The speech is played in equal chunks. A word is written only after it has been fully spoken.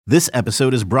This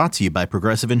episode is brought to you by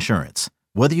Progressive Insurance.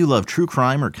 Whether you love true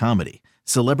crime or comedy,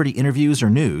 celebrity interviews or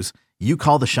news, you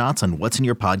call the shots on what's in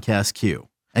your podcast queue.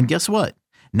 And guess what?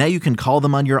 Now you can call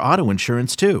them on your auto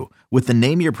insurance too with the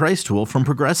Name Your Price tool from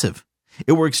Progressive.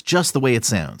 It works just the way it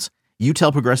sounds. You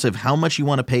tell Progressive how much you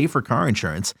want to pay for car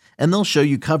insurance, and they'll show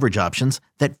you coverage options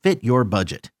that fit your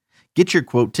budget. Get your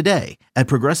quote today at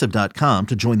Progressive.com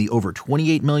to join the over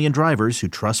 28 million drivers who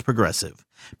trust Progressive.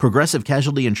 Progressive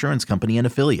Casualty Insurance Company and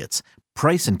Affiliates.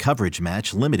 Price and coverage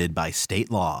match limited by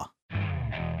state law.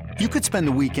 You could spend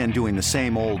the weekend doing the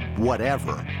same old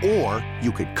whatever, or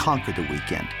you could conquer the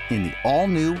weekend in the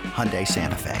all-new Hyundai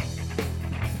Santa Fe.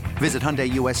 Visit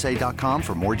HyundaiUSA.com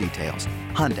for more details.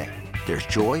 Hyundai, there's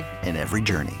joy in every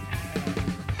journey.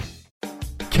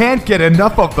 Can't get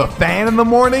enough of the Fan in the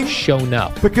morning? Shown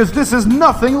up. Because this is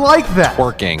nothing like that.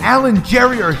 Working. Al and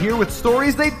Jerry are here with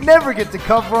stories they'd never get to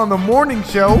cover on the morning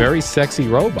show. Very sexy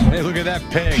robot. Hey, look at that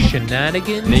pig.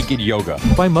 Shenanigans. Naked yoga.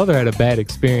 My mother had a bad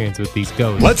experience with these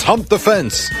ghosts. Let's hump the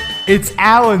fence. It's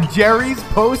Al and Jerry's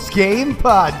post-game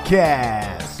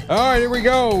podcast. All right, here we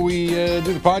go. We do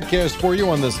the podcast for you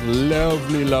on this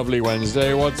lovely, lovely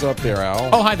Wednesday. What's up there, Al?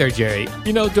 Oh, hi there, Jerry.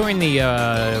 You know, during the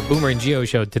Boomer and Geo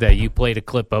show today, you played a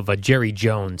clip of Jerry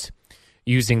Jones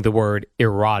using the word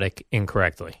erotic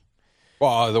incorrectly.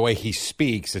 Well, the way he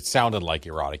speaks, it sounded like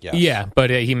erotic, yes. Yeah, but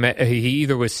he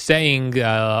either was saying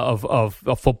of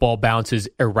football bounces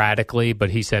erratically, but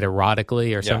he said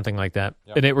erotically or something like that.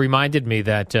 Yep. And it reminded me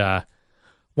that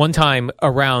one time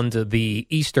around the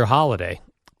Easter holiday,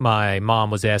 my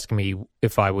mom was asking me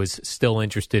if I was still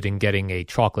interested in getting a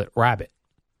chocolate rabbit.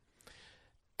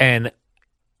 And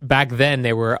back then,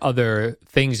 there were other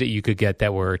things that you could get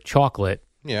that were chocolate.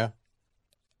 Yeah.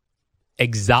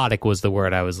 Exotic was the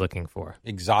word I was looking for.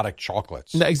 Exotic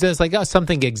chocolates. No, it's like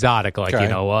something exotic, like, okay. you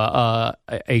know,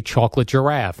 a chocolate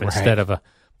giraffe instead of a...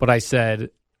 But I said,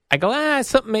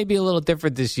 something maybe a little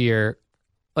different this year.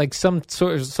 Like some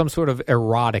sort of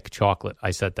erotic chocolate,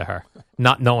 I said to her,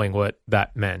 not knowing what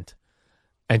that meant.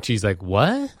 And she's like,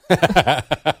 what?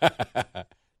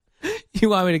 You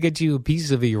want me to get you a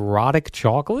piece of erotic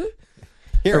chocolate?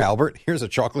 Here, Albert, here's a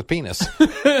chocolate penis.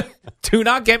 Do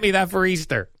not get me that for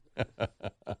Easter.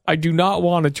 I do not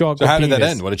want a chocolate penis. So how did that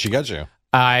end? What did she get you?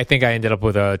 I think I ended up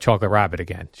with a chocolate rabbit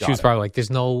again. Got She was it. probably like, there's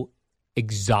no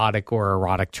exotic or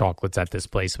erotic chocolates at this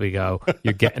place we go.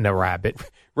 You're getting a rabbit.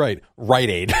 Right. Rite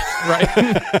Aid.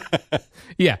 Right.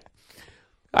 Yeah.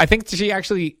 I think she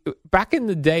actually, back in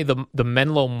the day, the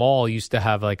Menlo Mall used to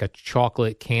have like a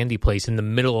chocolate candy place in the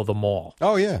middle of the mall.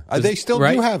 Oh, yeah. They still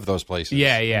right? do have those places.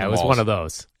 Yeah, it was one of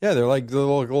those. Yeah, they're like the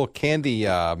little candy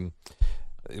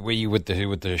where you with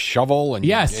the shovel and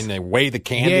Yes. and they weigh the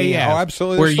candy. Yeah. Oh,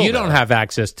 absolutely. Where They're still you don't there. have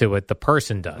access to it, the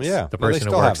person does. Yeah, the well, they person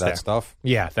still who works have that there. stuff.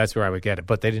 Yeah, that's where I would get it.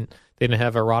 But they didn't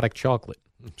have erotic chocolate.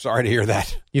 Sorry to hear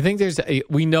that. You think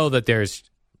we know that there's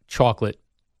chocolate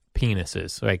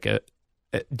penises. Like,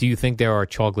 do you think there are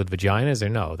chocolate vaginas or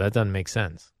no? That doesn't make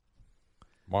sense.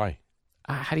 Why?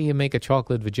 How do you make a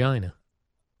chocolate vagina?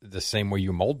 The same way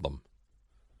you mold them.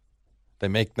 They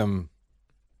make them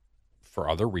for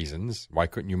other reasons. Why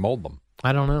couldn't you mold them?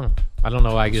 I don't know.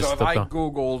 I guess. So if I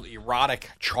Googled erotic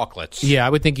chocolates. Yeah, I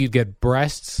would think you'd get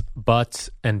breasts,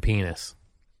 butts, and penis.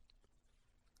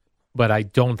 But I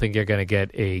don't think you're going to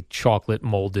get a chocolate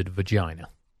molded vagina.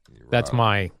 That's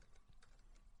my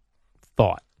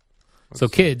thought. So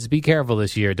kids, be careful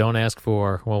this year. Don't ask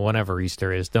for, whenever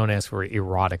Easter is, don't ask for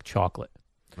erotic chocolate.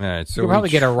 All right, so You'll probably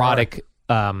get erotic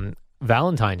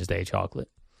Valentine's Day chocolate.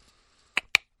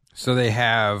 So they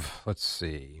have, let's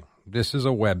see, this is a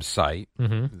website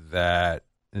that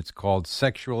it's called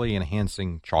Sexually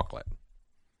Enhancing Chocolate.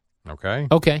 Okay?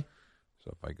 Okay.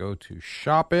 So if I go to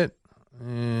shop it,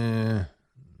 I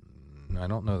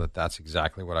don't know that that's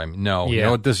exactly what I mean. No. Yeah. You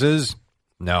know what this is?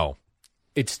 No.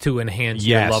 It's to enhance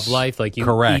Yes. your love life. Like you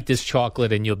Correct. eat this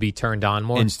chocolate and you'll be turned on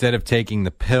more. Instead of taking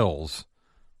the pills,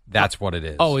 that's what it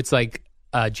is. Oh, it's like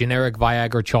generic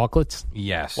Viagra chocolates?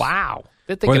 yes. Wow.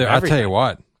 They're Well, thinking of I'll tell everything. you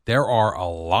what, there are a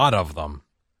lot of them,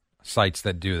 sites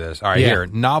that do this. All right, Yeah. here,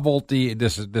 novelty,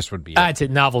 this would be it. It's a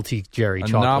novelty Jerry A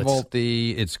chocolates.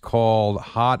 novelty, it's called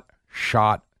Hot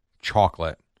Shot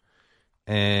Chocolate.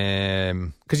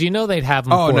 Because you know they'd have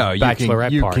them for no,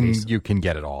 bachelorette parties. you can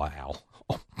get it all, Al.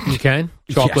 You can?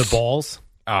 Chocolate Yes. balls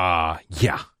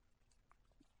Yeah.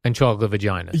 and chocolate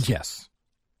vaginas. Yes.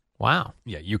 Wow.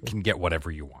 Yeah, you can get whatever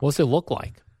you want. What's it look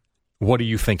like? What do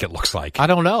you think it looks like? I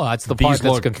don't know. That's the part These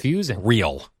that's look confusing.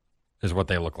 real, is what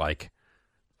they look like.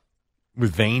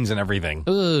 With veins and everything.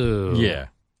 Ooh. Yeah.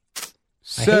 I hate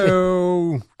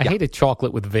So I hate a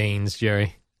chocolate with veins,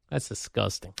 Jerry. That's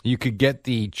disgusting. you could get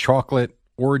the chocolate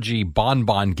Orgy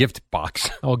Bonbon gift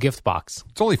box. Oh, a gift box.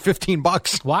 It's only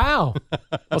 $15. Wow.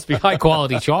 Must be high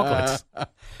quality chocolates.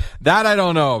 That I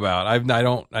don't know about. I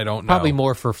don't know. Probably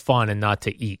more for fun and not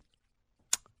to eat.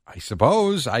 I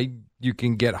suppose you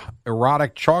can get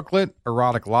erotic chocolate,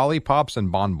 erotic lollipops,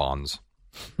 and bonbons.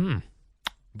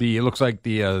 It looks like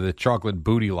the chocolate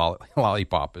booty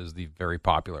lollipop is the very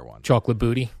popular one. Chocolate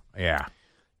booty? Yeah.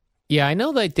 Yeah, I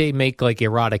know that they make like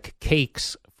erotic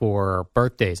cakes for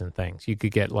birthdays and things. You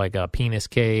could get like a penis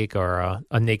cake or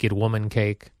a naked woman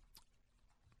cake.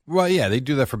 Well, yeah, they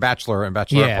do that for bachelor and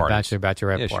bachelorette parties.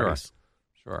 Bachelorette parties.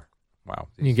 Sure. Wow.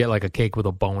 You get like a cake with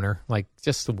a boner. Like,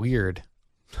 just weird.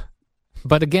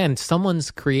 But again,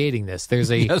 someone's creating this. There's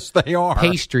a yes, they are.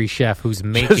 Pastry chef who's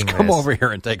making this. Just come over here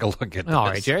and take a look at this. All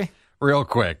right, Jerry. Real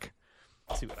quick.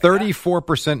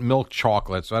 34% milk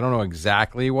chocolate, so I don't know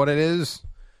exactly what it is.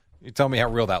 You tell me how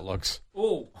real that looks.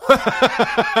 Oh.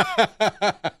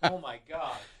 Oh, my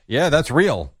God. Yeah, that's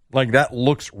real. Like, that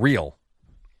looks real.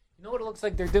 You know what it looks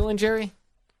like they're doing, Jerry?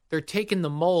 They're taking the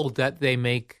mold that they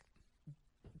make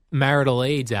marital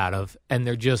aids out of, and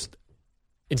they're just,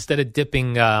 instead of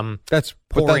dipping,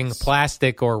 pouring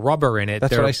plastic or rubber in it,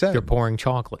 that's what I said. They're pouring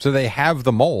chocolate. So they have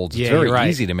the molds. It's very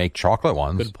easy to make chocolate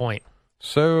ones. Good point.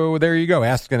 So there you go.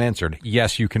 Asked and answered.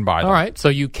 Yes, you can buy them. All right. So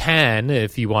you can,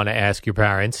 if you want to ask your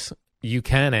parents, you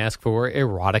can ask for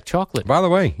erotic chocolate. By the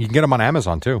way, you can get them on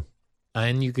Amazon, too.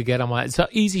 And you could get them on. It's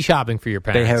easy shopping for your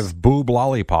parents. They have boob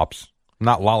lollipops.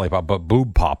 Not lollipop, but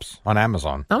boob pops on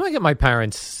Amazon. I'm going to get my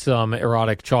parents some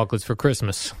erotic chocolates for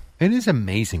Christmas. It is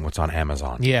amazing what's on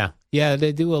Amazon. Yeah. Yeah,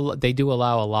 they do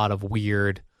allow a lot of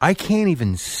weird. I can't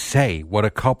even say what a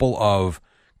couple of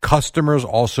customers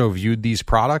also viewed these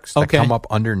products that come up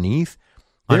underneath.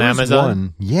 On Amazon?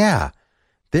 One, yeah.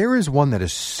 There is one that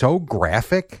is so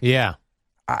graphic. Yeah.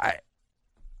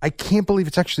 I can't believe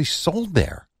it's actually sold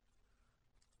there.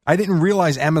 I didn't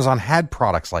realize Amazon had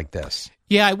products like this.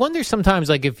 Yeah, I wonder sometimes,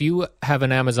 like, if you have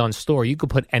an Amazon store, you could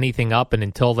put anything up, and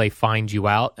until they find you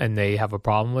out and they have a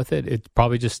problem with it, it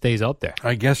probably just stays up there.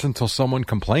 I guess until someone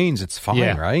complains, it's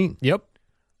fine, right? Yep.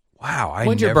 Wow.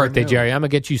 When's your birthday, Jerry? I'm going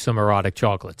to get you some erotic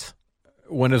chocolates.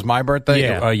 When is my birthday?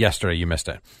 Yeah. Yesterday. You missed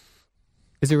it.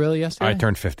 Is it really yesterday? I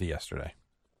turned 50 yesterday.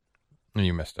 And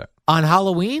you missed it. On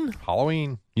Halloween?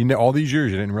 Halloween. You know, all these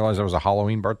years, you didn't realize it was a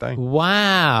Halloween birthday?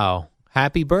 Wow.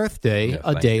 Happy birthday, yes,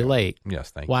 a day late.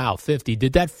 Yes, thank you. Wow, 50.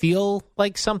 Did that feel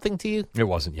like something to you? It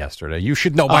wasn't yesterday. You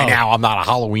should know by now I'm not a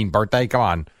Halloween birthday. Come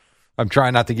on. I'm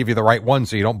trying not to give you the right one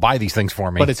so you don't buy these things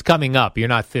for me. But it's coming up. You're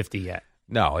not 50 yet.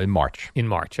 No, in March. In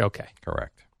March, okay.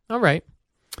 Correct. All right.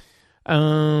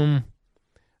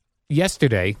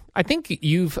 Yesterday, I think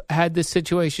you've had this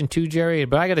situation too, Jerry,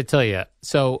 but I got to tell you.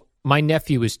 So my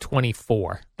nephew is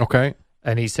 24. Okay.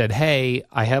 And he said, hey,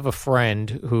 I have a friend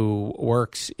who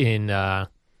works in a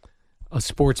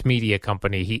sports media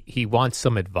company. He wants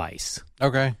some advice.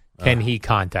 Okay. Can he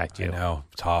contact you? I know.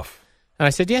 Tough. And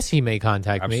I said, yes, he may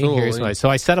contact me. Absolutely. So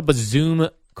I set up a Zoom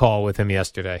call with him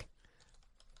yesterday.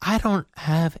 I don't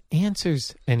have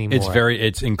answers anymore.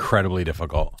 It's incredibly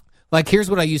difficult. Like,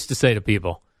 here's what I used to say to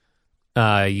people.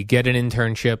 You get an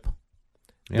internship,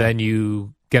 then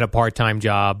you get a part-time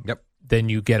job, then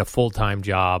you get a full-time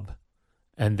job,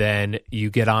 and then you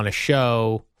get on a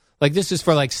show. Like, this is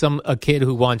for like a kid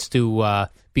who wants to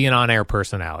be an on-air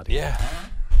personality. Yeah.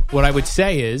 What I would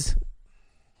say is,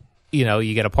 you know,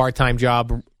 you get a part-time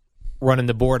job running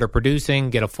the board or producing,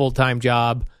 get a full-time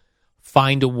job,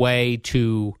 find a way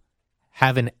to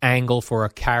have an angle for a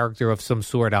character of some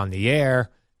sort on the air,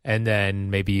 and then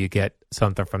maybe you get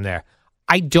something from there.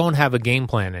 I don't have a game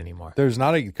plan anymore. There's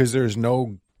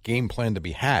no game plan to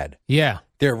be had. Yeah.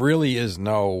 There really is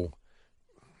no...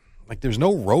 Like, there's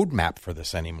no roadmap for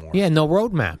this anymore. Yeah, no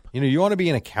roadmap. You know, you want to be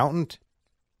an accountant?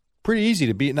 Pretty easy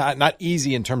to be. Not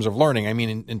easy in terms of learning. I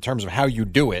mean, in terms of how you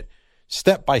do it.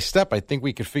 Step by step, I think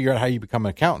we could figure out how you become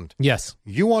an accountant. Yes.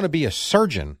 You want to be a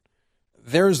surgeon.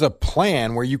 There's a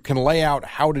plan where you can lay out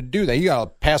how to do that. You got to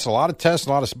pass a lot of tests,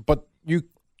 but you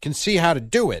can see how to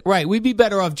do it. Right. We'd be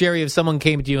better off, Jerry, if someone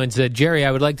came to you and said, Jerry,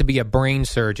 I would like to be a brain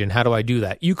surgeon. How do I do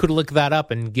that? You could look that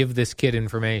up and give this kid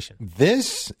information.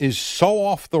 This is so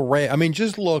off the rail. I mean,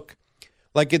 just look,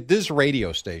 like at this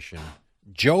radio station,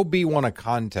 Joe B won a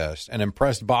contest and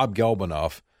impressed Bob Gelb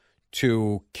enough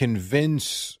to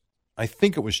convince, I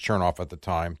think it was Chernoff at the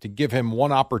time, to give him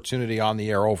one opportunity on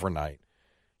the air overnight.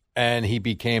 And he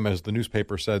became, as the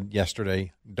newspaper said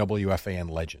yesterday, WFAN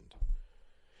legend.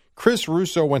 Chris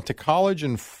Russo went to college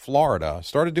in Florida,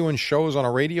 started doing shows on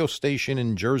a radio station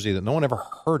in Jersey that no one ever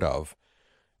heard of.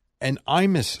 And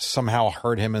Imus somehow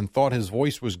heard him and thought his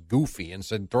voice was goofy and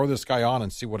said, throw this guy on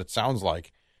and see what it sounds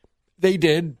like. They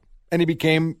did, And he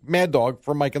became Mad Dog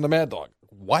from Mike and the Mad Dog.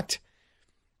 What?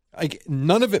 Like,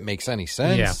 none of it makes any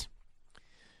sense.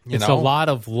 Yeah. It's a lot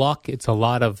of luck. It's a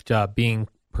lot of being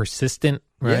persistent,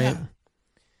 right? Yeah.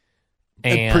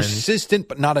 And persistent,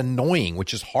 but not annoying,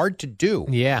 which is hard to do.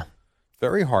 Yeah.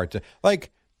 Very hard to.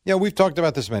 Like, we've talked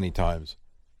about this many times.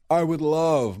 I would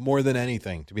love more than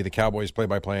anything to be the Cowboys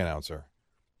play-by-play announcer.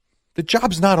 The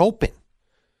job's not open.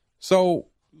 So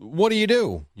what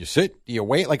do? You sit? Do you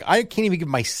wait? Like, I can't even give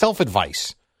myself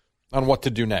advice on what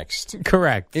to do next.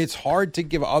 Correct. It's hard to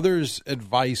give others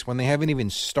advice when they haven't even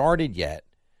started yet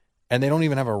and they don't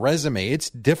even have a resume. It's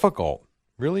difficult.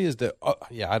 Really is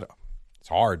it's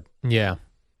hard. Yeah.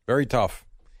 Very tough.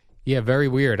 Yeah, very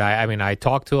weird. I mean, I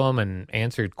talked to him and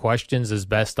answered questions as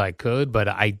best I could, but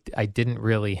I didn't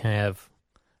really have,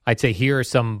 I'd say here are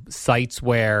some sites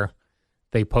where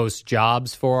they post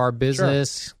jobs for our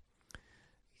business. Sure.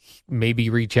 Maybe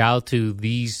reach out to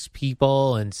these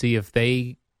people and see if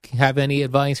they have any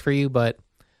advice for you, but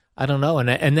I don't know.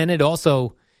 And then it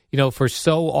also, for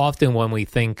so often when we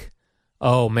think,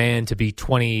 oh man, to be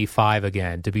 25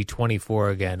 again, to be 24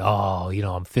 again, oh,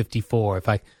 I'm 54.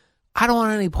 I don't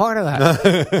want any part of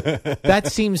that. That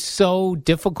seems so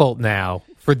difficult now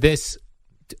for this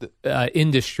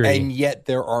industry. And yet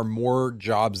there are more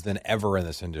jobs than ever in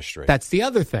this industry. That's the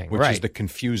other thing, which right? is the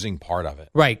confusing part of it.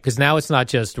 Right, because now it's not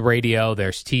just radio.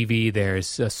 There's TV,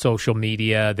 there's social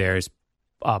media, there's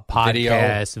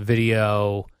podcasts,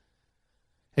 video.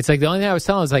 It's like the only thing I was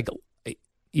telling is like,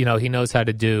 he knows how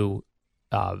to do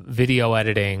video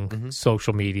editing,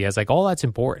 social media. It's like, all that's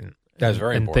important. That's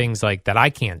very important. And things like that I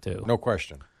can't do. No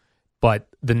question. But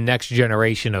the next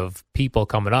generation of people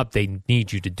coming up, they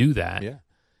need you to do that. Yeah.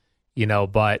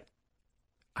 But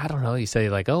I don't know. You say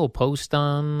like, oh,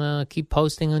 keep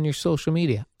posting on your social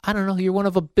media. I don't know. You're one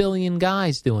of a billion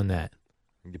guys doing that.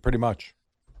 Pretty much.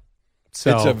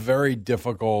 So it's a very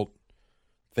difficult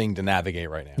thing to navigate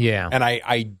right now. Yeah. And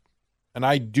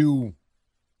I do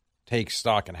take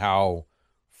stock in how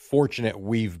fortunate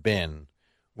we've been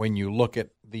when you look at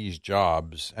these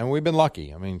jobs, and we've been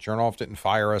lucky. I mean, Chernoff didn't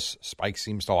fire us. Spike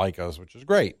seems to like us, which is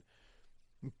great.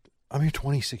 I'm here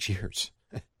 26 years.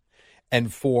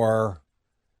 And for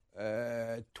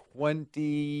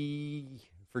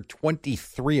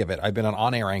 23 of it, I've been an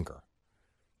on-air anchor.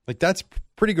 Like, that's a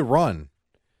pretty good run.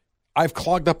 I've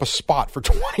clogged up a spot for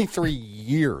 23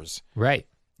 years. Right.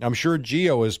 I'm sure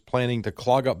Gio is planning to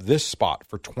clog up this spot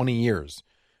for 20 years.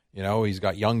 He's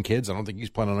got young kids. I don't think he's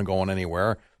planning on going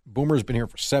anywhere. Boomer's been here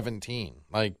for 17.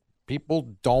 Like,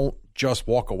 people don't just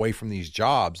walk away from these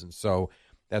jobs. And so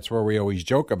that's where we always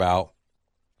joke about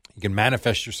you can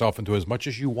manifest yourself into as much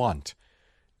as you want,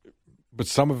 but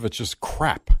some of it's just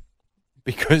crap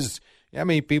because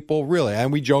people really,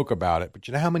 and we joke about it, but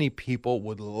you know how many people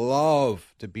would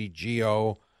love to be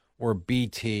Gio or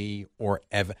BT or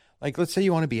Evan? Like, let's say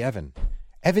you want to be Evan.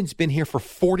 Evan's been here for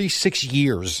 46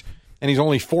 years. And he's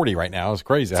only 40 right now. It's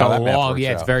crazy how that math works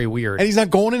out. It's very weird. And he's not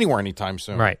going anywhere anytime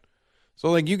soon. Right. So,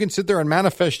 like, you can sit there and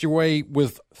manifest your way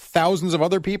with thousands of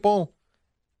other people,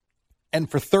 and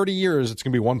for 30 years, it's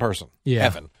going to be one person,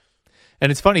 Evan.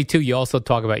 And it's funny, too, you also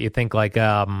talk about, you think like,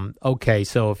 okay,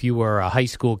 so if you were a high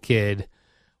school kid,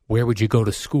 where would you go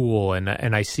to school? And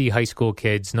I see high school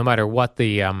kids, no matter what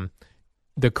the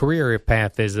career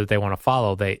path is that they want to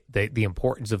follow, the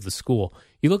importance of the school.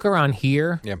 You look around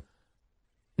here. Yeah.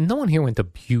 No one here went to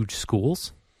huge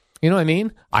schools. You know what I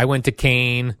mean? I went to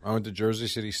Kane. I went to Jersey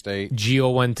City State.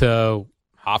 Gio went to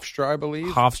Hofstra, I believe.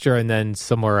 Hofstra and then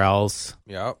somewhere else.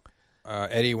 Yeah.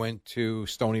 Eddie went to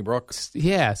Stony Brook.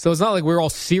 Yeah. So it's not like we're all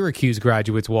Syracuse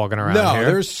graduates walking around here. No,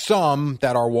 there's some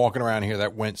that are walking around here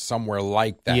that went somewhere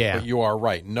like that. Yeah. But you are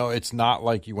right. No, it's not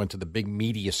like you went to the big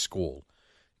media school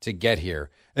to get here.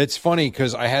 It's funny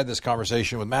because I had this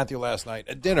conversation with Matthew last night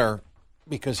at dinner,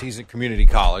 because he's at community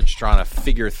college trying to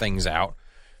figure things out.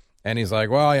 And he's like,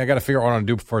 well, I got to figure out what I want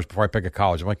to do first before I pick a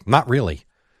college. I'm like, not really.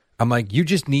 I'm like, you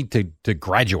just need to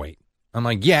graduate. I'm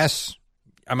like, yes.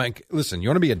 I'm like, listen, you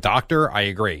want to be a doctor? I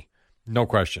agree. No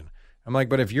question. I'm like,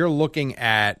 but if you're looking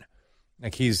at,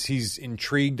 like, he's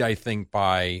intrigued, I think,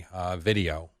 by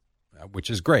video,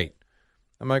 which is great.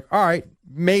 I'm like, all right,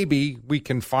 maybe we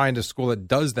can find a school that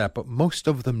does that, but most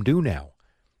of them do now.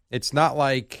 It's not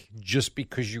like just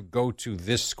because you go to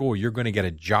this school, you're going to get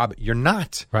a job. You're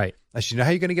not. Right. You know how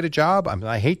you're going to get a job? I mean,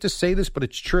 I hate to say this, but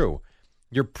it's true.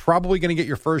 You're probably going to get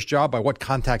your first job by what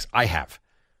contacts I have.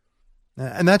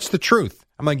 And that's the truth.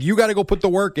 I'm like, you got to go put the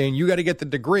work in. You got to get the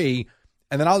degree.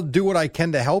 And then I'll do what I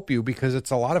can to help you because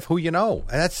it's a lot of who you know.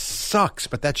 And that sucks,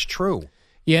 but that's true.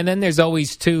 Yeah, and then there's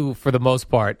always, too, for the most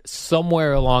part,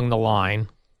 somewhere along the line,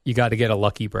 you got to get a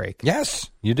lucky break.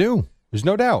 Yes, you do. There's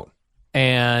no doubt.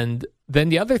 And then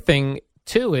the other thing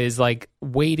too is like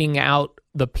waiting out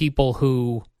the people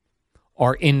who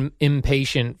are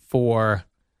impatient for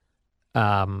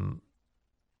their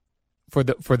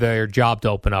job to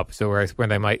open up. So where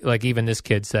they might, like, even this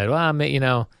kid said, well,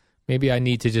 maybe I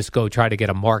need to just go try to get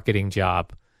a marketing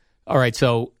job. All right,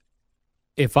 so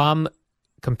if I'm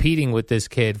competing with this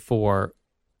kid for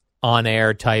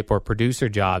on-air type or producer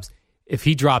jobs, if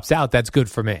he drops out, that's good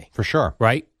for me. For sure.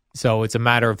 Right? So it's a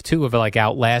matter of two of like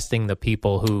outlasting the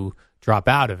people who drop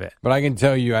out of it. But I can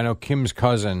tell you, I know Kim's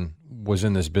cousin was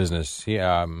in this business. He,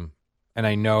 and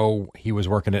I know he was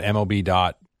working at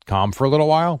MLB.com for a little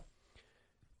while,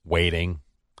 waiting.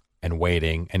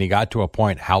 And he got to a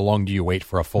point, how long do you wait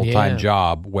for a full-time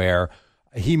job, where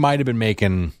he might have been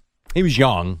making, he was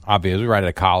young, obviously, right out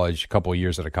of college, a couple of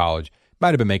years out of college, might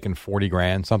have been making 40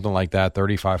 grand, something like that,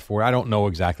 35, 40. I don't know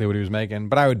exactly what he was making,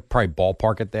 but I would probably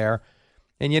ballpark it there.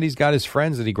 And yet he's got his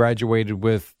friends that he graduated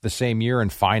with the same year in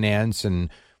finance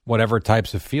and whatever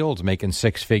types of fields, making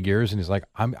six figures. And he's like,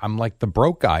 I'm like the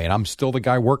broke guy, and I'm still the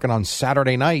guy working on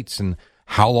Saturday nights. And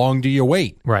how long do you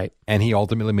wait? Right. And he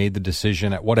ultimately made the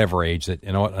decision at whatever age that,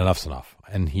 you know what, enough's enough.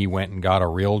 And he went and got a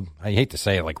real, I hate to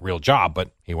say it, like real job,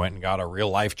 but he went and got a real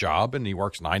life job, and he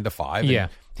works 9 to 5. Yeah.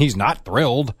 He's not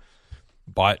thrilled,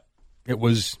 but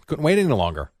couldn't wait any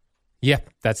longer. Yeah,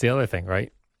 that's the other thing,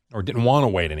 right? Or didn't want to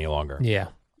wait any longer. Yeah.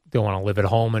 Don't want to live at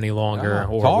home any longer,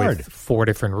 It's or hard. with 4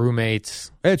 different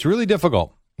roommates. It's really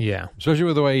difficult, Yeah. especially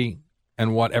with the way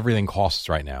and what everything costs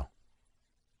right now.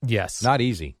 Yes. Not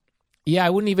easy. Yeah,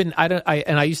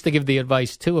 I used to give the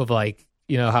advice too of like,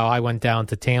 how I went down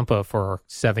to Tampa for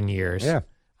 7 years. Yeah.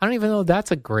 I don't even know if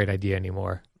that's a great idea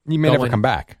anymore. You may never come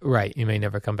back. Right. You may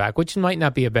never come back, which might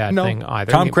not be a bad thing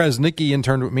either. Tom Kresnicki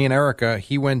interned with me and Erica.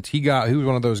 He was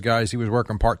one of those guys. He was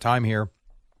working part-time here.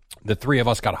 The three of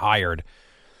us got hired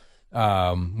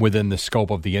within the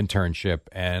scope of the internship.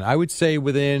 And I would say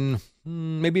within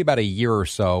maybe about a year or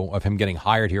so of him getting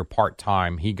hired here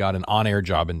part-time, he got an on-air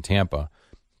job in Tampa.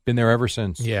 Been there ever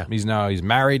since. Yeah. He's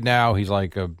married now. He's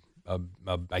like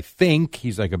I think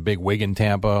he's like a big wig in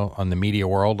Tampa on the media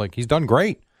world. Like, he's done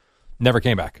great. Never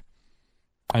came back.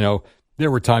 I know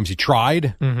there were times he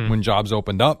tried when jobs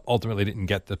opened up. Ultimately didn't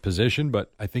get the position,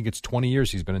 but I think it's 20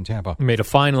 years he's been in Tampa. Made a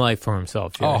fine life for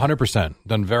himself. Oh, 100%.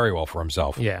 Done very well for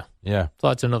himself. Yeah. Yeah. So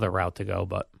that's another route to go,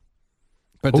 but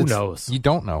But who knows? You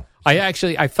don't know. I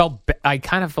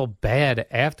kind of felt bad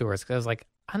afterwards because I was like,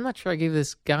 I'm not sure I gave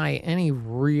this guy any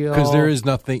real... Because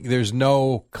there's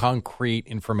no concrete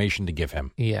information to give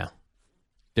him. Yeah.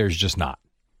 There's just not.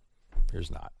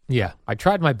 There's not. Yeah. I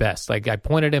tried my best. Like, I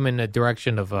pointed him in the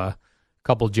direction of a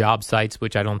couple job sites,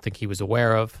 which I don't think he was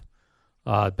aware of,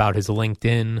 about his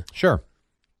LinkedIn. Sure.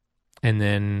 And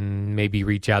then maybe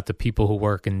reach out to people who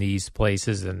work in these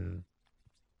places and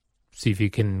see if you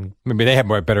can... Maybe they have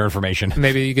better information.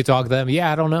 Maybe you could talk to them.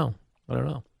 Yeah, I don't know.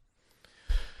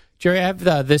 Jerry, I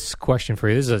have this question for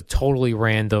you. This is a totally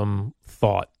random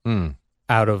thought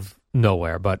out of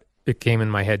nowhere, but it came in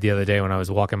my head the other day when I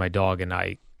was walking my dog, and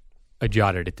I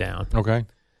jotted it down. Okay.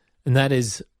 And that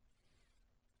is,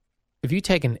 if you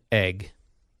take an egg,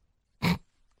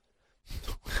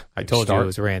 I told you it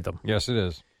was random. Yes, it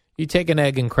is. You take an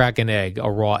egg and crack an egg, a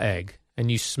raw egg,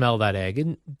 and you smell that egg.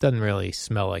 It doesn't really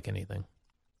smell like anything.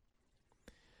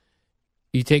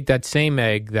 You take that same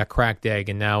egg, that cracked egg,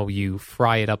 and now you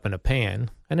fry it up in a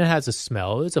pan, and it has a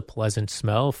smell. It's a pleasant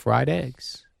smell of fried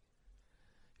eggs.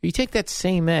 You take that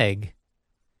same egg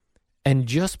and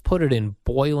just put it in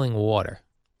boiling water.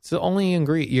 It's the only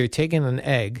ingredient. You're taking an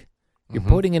egg, you're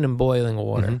putting it in boiling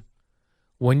water.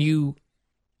 When you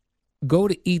go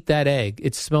to eat that egg,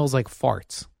 it smells like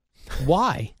farts.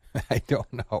 Why? I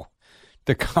don't know.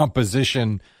 The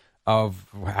composition of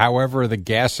however the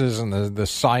gases and the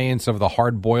science of the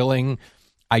hard boiling,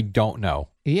 I don't know.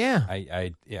 Yeah.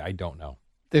 I don't know.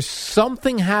 There's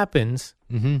something happens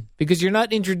because you're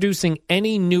not introducing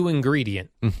any new ingredient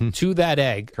to that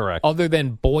egg. Correct. Other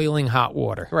than boiling hot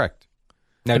water. Correct.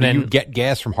 Now, do you get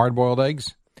gas from hard-boiled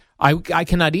eggs? I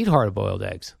cannot eat hard-boiled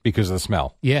eggs. Because of the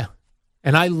smell? Yeah.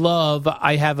 And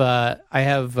I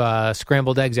have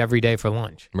scrambled eggs every day for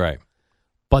lunch. Right.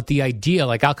 But the idea,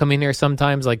 like, I'll come in here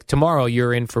sometimes, like tomorrow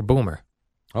you're in for Boomer.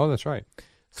 Oh, that's right.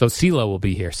 So CeeLo will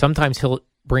be here. Sometimes he'll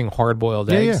bring hard-boiled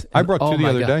eggs. Yeah. I brought two the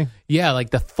other day. Yeah, like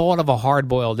the thought of a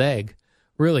hard-boiled egg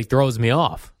really throws me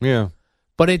off. Yeah.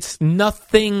 But it's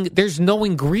nothing, there's no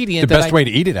ingredient. The best way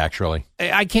to eat it, actually.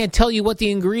 I can't tell you what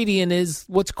the ingredient is,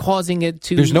 what's causing it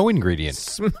to... There's no ingredient.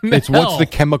 Smell. It's what's the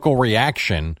chemical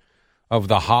reaction of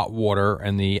the hot water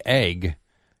and the egg,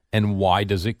 and why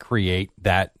does it create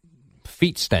that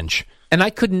feet stench? And I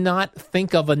could not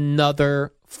think of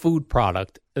another food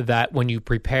product that when you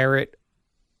prepare it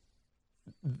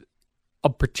a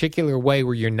particular way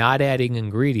where you're not adding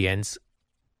ingredients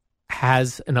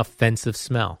has an offensive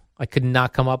smell. I could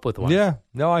not come up with one. Yeah,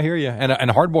 no, I hear you.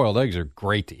 And hard-boiled eggs are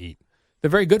great to eat. They're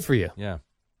very good for you. Yeah.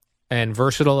 And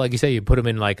versatile, like you say, you put them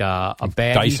in like a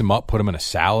bag. Dice them up, put them in a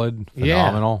salad.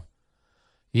 Phenomenal.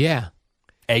 Yeah.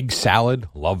 Egg salad,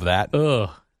 love that. Ugh.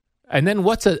 And then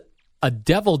what's a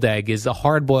deviled egg is a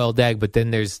hard-boiled egg, but then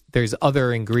there's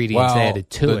other ingredients added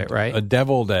to it, right? A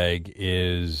deviled egg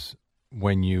is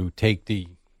when you take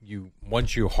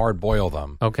once you hard-boil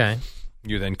them. Okay.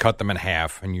 You then cut them in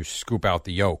half and you scoop out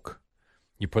the yolk.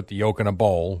 You put the yolk in a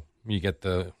bowl. You get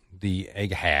the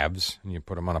egg halves and you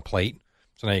put them on a plate.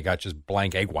 So now you got just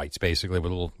blank egg whites basically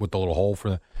with the little hole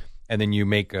for the. And then you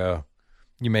make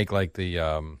like the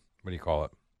what do you call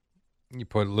it? You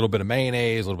put a little bit of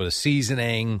mayonnaise, a little bit of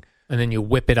seasoning, and then you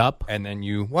whip it up. And then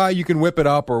you can whip it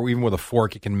up, or even with a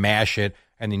fork you can mash it,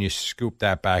 and then you scoop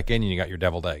that back in, and you got your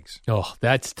deviled eggs. Oh,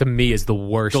 that's to me is the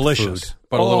worst. Delicious, food.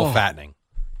 but a little fattening.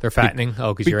 They're fattening?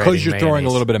 Because you're throwing a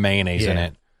little bit of mayonnaise in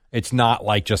it. It's not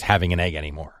like just having an egg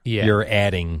anymore. Yeah. You're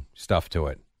adding stuff to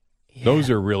it. Yeah. Those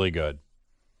are really good.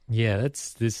 Yeah,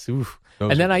 that's this. Oof.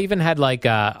 And then I even had like,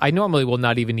 I normally will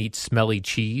not even eat smelly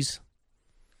cheese,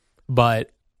 but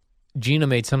Gina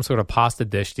made some sort of pasta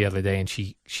dish the other day and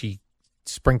she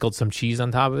sprinkled some cheese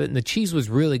on top of it. And the cheese was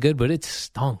really good, but it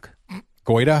stunk.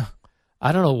 Goita?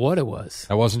 I don't know what it was.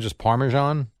 That wasn't just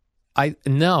Parmesan? I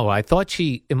thought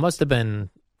it must have been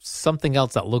something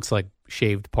else that looks like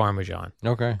shaved Parmesan.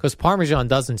 Okay. Because Parmesan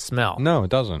doesn't smell. No, it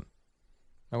doesn't.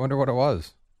 I wonder what it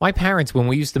was. My parents, when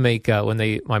we used to make,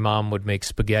 my mom would make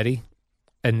spaghetti,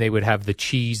 and they would have the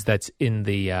cheese that's in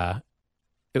the,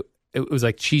 it was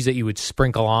like cheese that you would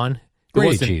sprinkle on.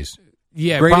 Grated cheese.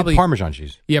 Yeah, grated probably Parmesan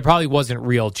cheese. Yeah, it probably wasn't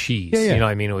real cheese. Yeah. You know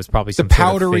what I mean? It was probably some the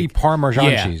powdery sort of fake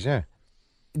Parmesan cheese. Yeah.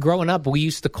 Growing up, we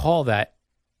used to call that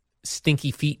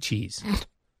stinky feet cheese.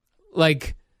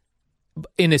 Like,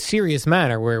 in a serious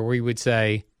manner, where we would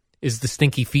say, is the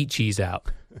stinky feet cheese out?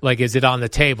 Like, is it on the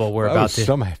table? We're about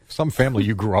to some family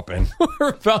you grew up in.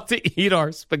 We're about to eat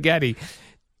our spaghetti.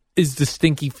 Is the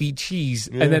stinky feet cheese?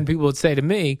 Yeah. And then people would say to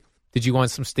me, "Did you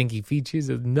want some stinky feet cheese?"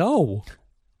 I said, no,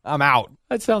 I'm out.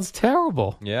 That sounds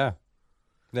terrible. Yeah,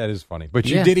 that is funny. But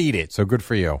you did eat it, so good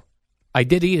for you. I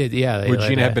did eat it. Yeah. Would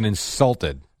Gina have been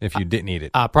insulted if you didn't eat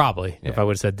it? Probably. Yeah. If I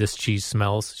would have said this cheese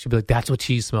smells, she'd be like, "That's what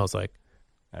cheese smells like."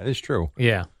 That is true.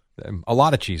 Yeah. A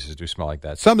lot of cheeses do smell like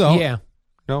that. Some don't. Yeah.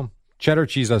 No, cheddar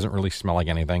cheese doesn't really smell like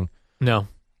anything. No.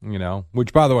 You know,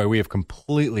 which, by the way, we have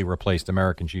completely replaced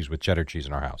American cheese with cheddar cheese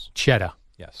in our house. Cheddar.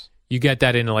 Yes. You get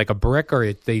that in like a brick,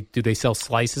 or do they sell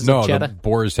slices of cheddar? No, the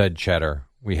Boar's Head cheddar.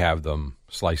 We have them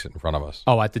slice it in front of us.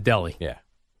 Oh, at the deli. Yeah.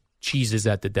 Cheese is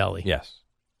at the deli. Yes.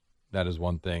 That is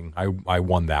one thing. I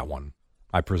won that one.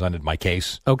 I presented my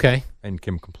case. Okay. And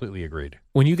Kim completely agreed.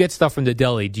 When you get stuff from the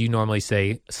deli, do you normally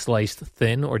say sliced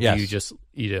thin, or do you just,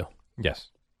 you do? Yes.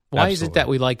 Why is it that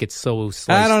we like it so sliced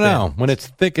I don't know. thin? When it's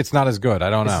thick, it's not as good. I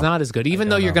don't know. It's not as good. Even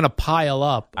though you're going to pile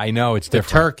up I know it's the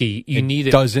different. turkey, you need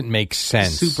it doesn't make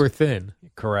sense. super thin.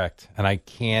 Correct. And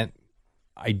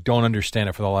I don't understand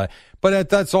it for the life. But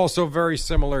that's also very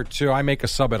similar to I make a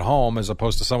sub at home as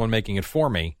opposed to someone making it for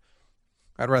me.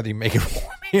 I'd rather you make it for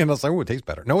me. And I was like, oh, it tastes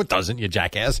better. No, it doesn't, you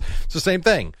jackass. It's the same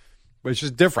thing. But it's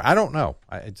just different. I don't know.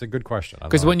 It's a good question.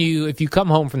 Because if you come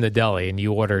home from the deli and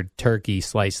you order turkey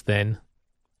sliced thin,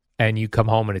 and you come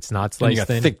home and it's not sliced you got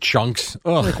thin, thick chunks.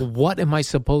 Ugh. Like, what am I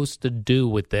supposed to do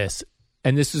with this?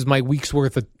 And this is my week's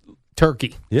worth of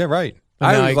turkey. Yeah, right.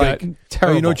 I got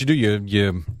terrible. You know what you do?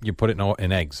 You put it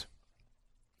in eggs.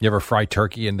 You ever fry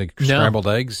turkey into scrambled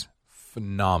eggs?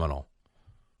 Phenomenal.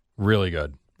 Really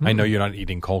good. Mm-hmm. I know you're not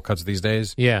eating cold cuts these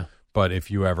days. Yeah. But if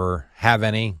you ever have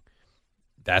any,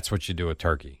 that's what you do with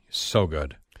turkey. So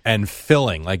good. And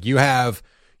filling. Like you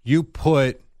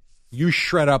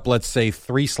shred up, let's say,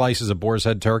 3 slices of Boar's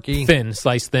Head turkey. Thin,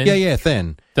 sliced thin? Yeah,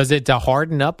 thin. Does it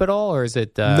harden up at all, or is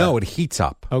it... No, it heats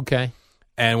up. Okay.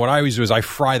 And what I always do is I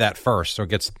fry that first, so it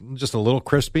gets just a little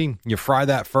crispy. You fry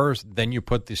that first, then you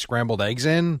put the scrambled eggs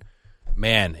in.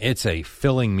 Man, it's a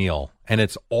filling meal, and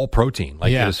it's all protein.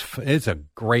 Like it's a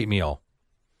great meal.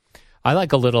 I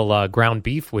like a little ground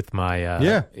beef with my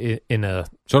in a.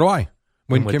 So do I.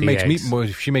 When Kim makes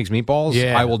if she makes meatballs,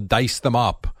 I will dice them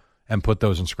up and put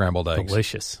those in scrambled eggs.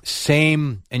 Delicious.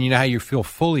 Same, and you know how you feel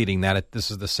full eating that. This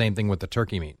is the same thing with the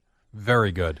turkey meat.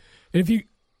 Very good. And if you,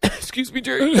 excuse me,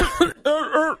 Jerry,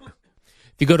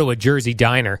 if you go to a Jersey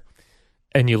diner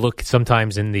and you look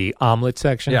sometimes in the omelet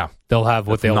section, they'll have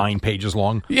what they'll 9 pages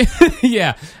long.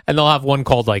 Yeah, and they'll have one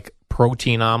called like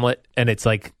protein omelet, and it's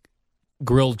like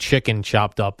grilled chicken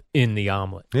chopped up in the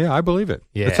omelet. Yeah, I believe it.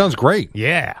 Yeah. It sounds great.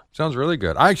 Yeah. Sounds really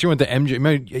good. I actually went to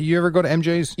MJ. You ever go to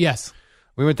MJ's? Yes.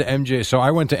 We went to MJ. So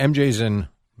I went to MJ's in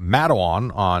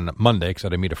Matawan on Monday because I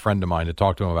had to meet a friend of mine to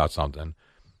talk to him about something.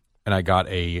 And I got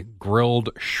a grilled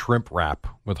shrimp wrap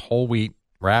with whole wheat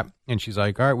wrap. And she's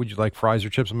like, all right, would you like fries or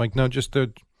chips? I'm like, no, just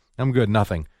I'm good,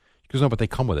 nothing. She goes, no, but they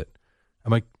come with it.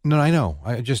 I'm like, no, I know.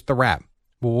 Just the wrap.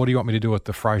 Well, what do you want me to do with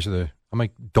the fries or I'm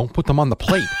like, don't put them on the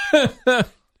plate.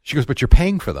 She goes, but you're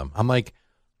paying for them. I'm like,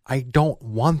 I don't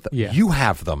want them. Yeah. You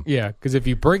have them. Yeah, because if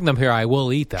you bring them here, I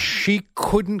will eat them. She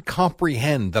couldn't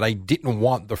comprehend that I didn't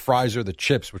want the fries or the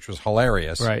chips, which was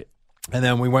hilarious. Right. And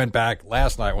then we went back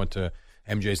last night, went to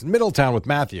MJ's in Middletown with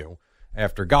Matthew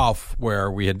after golf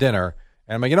where we had dinner.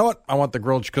 And I'm like, you know what? I want the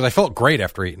grilled, because I felt great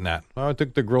after eating that. I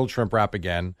took the grilled shrimp wrap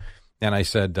again. And I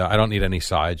said, I don't need any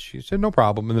sides. She said, no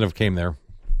problem. And then it came there.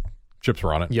 Chips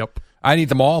were on it. Yep. I didn't eat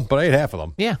them all, but I ate half of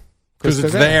them. Yeah. Because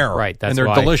it's there. Right. That's and they're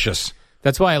why. delicious.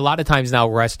 That's why a lot of times now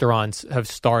restaurants have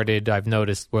started, I've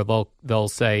noticed, where they'll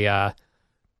say,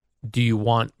 do you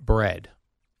want bread?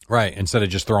 Right. Instead of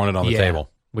just throwing it on the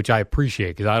table. Which I appreciate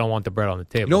because I don't want the bread on the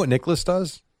table. You know what Nicholas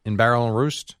does in Barrel and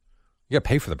Roost? You got to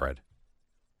pay for the bread.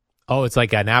 Oh, it's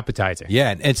like an appetizer.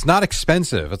 Yeah. And it's not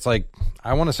expensive. It's like,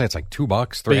 I want to say it's like $2,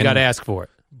 $3. But you got to ask for it.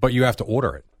 But you have to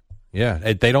order it. Yeah,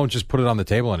 they don't just put it on the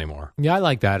table anymore. Yeah, I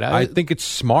like that. I think it's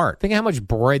smart. Think of how much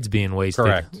bread's being wasted.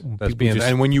 Correct.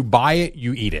 And when you buy it,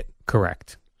 you eat it.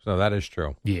 Correct. So that is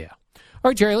true. Yeah. All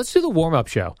right, Jerry, let's do the warm-up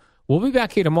show. We'll be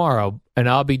back here tomorrow, and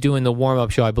I'll be doing the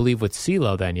warm-up show, I believe, with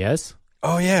CeeLo then, yes?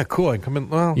 Oh, yeah, cool. I can come in.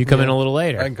 Well, you come in a little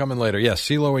later. I can come in later. Yes,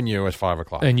 CeeLo and you at 5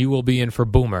 o'clock. And you will be in for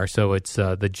Boomer, so it's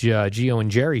the Gio and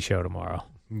Jerry show tomorrow.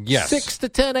 Yes. 6 to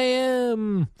 10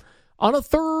 a.m. on a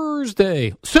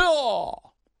Thursday. So...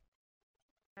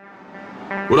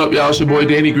 What up, y'all? It's your boy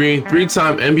Danny Green,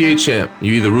 3-time NBA champ.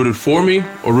 You either rooted for me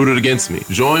or rooted against me.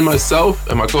 Join myself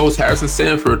and my co-host Harrison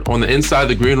Sanford on the Inside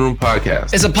the Green Room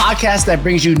podcast. It's a podcast that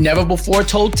brings you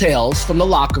never-before-told tales from the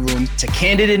locker room to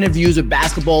candid interviews with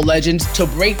basketball legends to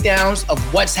breakdowns of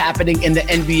what's happening in the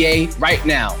NBA right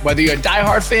now. Whether you're a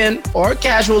diehard fan or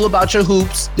casual about your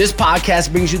hoops, this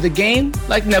podcast brings you the game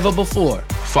like never before.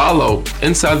 Follow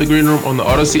Inside the Green Room on the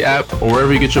Odyssey app or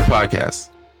wherever you get your podcasts.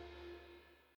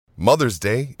 Mother's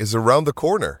Day is around the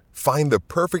corner. Find the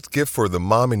perfect gift for the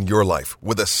mom in your life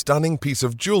with a stunning piece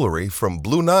of jewelry from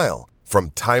Blue Nile.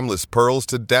 From timeless pearls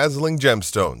to dazzling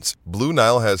gemstones, Blue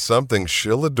Nile has something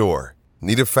she'll adore.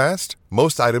 Need it fast?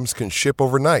 Most items can ship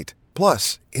overnight.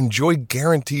 Plus, enjoy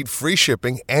guaranteed free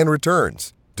shipping and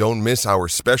returns. Don't miss our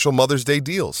special Mother's Day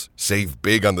deals. Save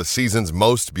big on the season's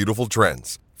most beautiful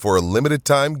trends. For a limited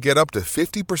time, get up to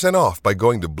 50% off by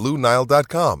going to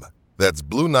BlueNile.com. That's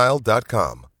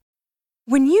BlueNile.com.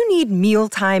 When you need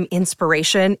mealtime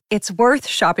inspiration, it's worth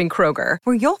shopping Kroger,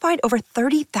 where you'll find over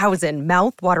 30,000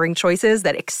 mouth-watering choices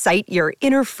that excite your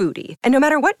inner foodie. And no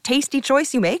matter what tasty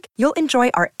choice you make, you'll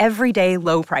enjoy our everyday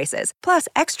low prices, plus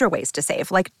extra ways to save,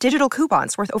 like digital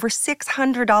coupons worth over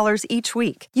 $600 each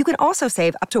week. You can also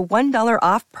save up to $1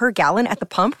 off per gallon at the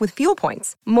pump with fuel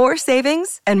points. More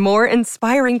savings and more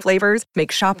inspiring flavors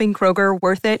make shopping Kroger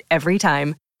worth it every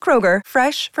time. Kroger,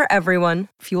 fresh for everyone.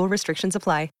 Fuel restrictions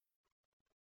apply.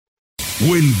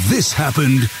 When this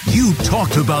happened, you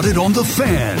talked about it on The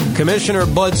Fan. Commissioner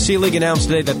Bud Selig announced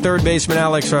today that third baseman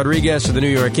Alex Rodriguez of the New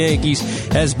York Yankees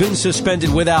has been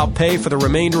suspended without pay for the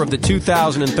remainder of the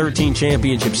 2013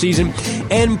 championship season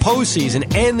and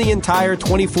postseason and the entire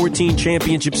 2014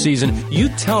 championship season. You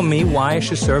tell me why I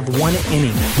should serve one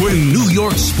inning. When New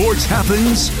York sports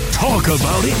happens, talk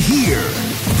about it here.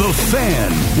 The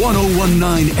Fan,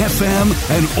 101.9 FM,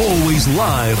 and always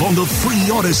live on the free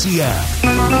Odyssey app.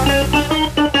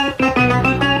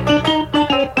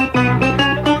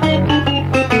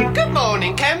 Good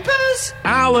morning, campers.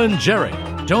 Alan Jerry.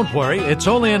 Don't worry, it's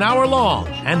only an hour long,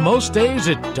 and most days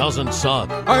it doesn't suck.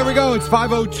 All right, here we go. It's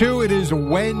 5:02. It is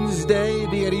Wednesday.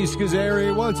 The Eddie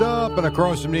Schizzeri. What's up? And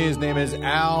across from me, his name is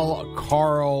Al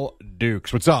Carl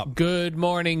Dukes. What's up? Good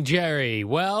morning, Jerry.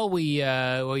 Well, we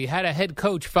had a head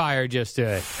coach fired just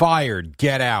today. Fired.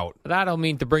 Get out. But I don't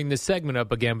mean to bring this segment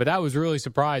up again, but that was really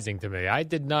surprising to me. I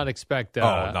did not expect...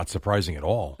 not surprising at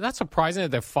all. Not surprising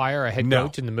that they fire a head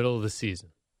coach in the middle of the season.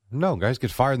 No, guys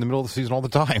get fired in the middle of the season all the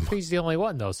time. He's the only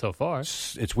one, though, so far.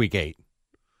 It's week 8.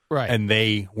 Right. And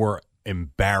they were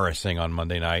embarrassing on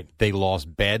Monday night. They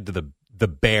lost bad to the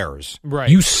Bears. Right.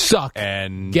 You suck.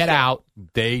 And get out.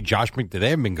 They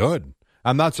haven't been good.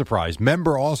 I'm not surprised.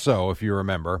 Member also, if you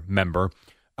remember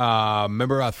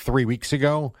about 3 weeks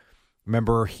ago,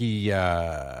 he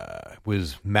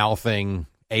was mouthing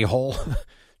a-hole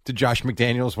to Josh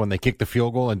McDaniels when they kicked the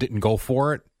field goal and didn't go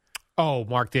for it. Oh,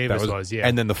 Mark Davis was, yeah.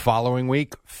 And then the following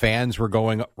week, fans were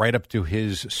going right up to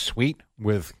his suite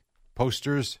with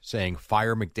posters saying,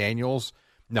 "Fire McDaniels."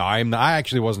 No, I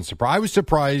actually wasn't surprised. I was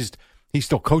surprised he's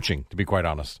still coaching, to be quite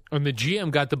honest. And the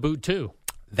GM got the boot, too.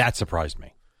 That surprised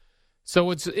me. So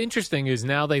what's interesting is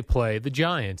now they play the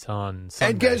Giants on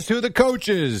Sunday. And guess who the coach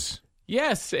is?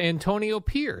 Yes, Antonio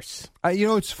Pierce.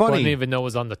 It's funny. I didn't even know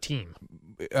was on the team.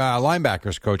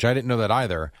 Linebackers coach. I didn't know that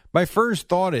either. My first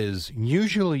thought is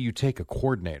usually you take a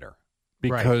coordinator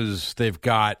because they've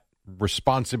got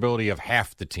responsibility of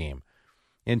half the team.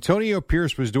 Antonio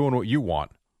Pierce was doing what you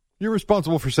want. You're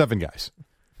responsible for 7 guys.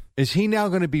 Is he now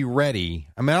going to be ready?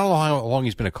 I mean, I don't know how long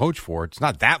he's been a coach for. It's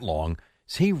not that long.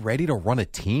 Is he ready to run a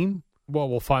team? Well,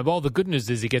 we'll find. Well, the good news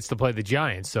is he gets to play the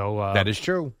Giants. So that is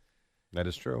true. That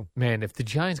is true. Man, if the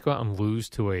Giants go out and lose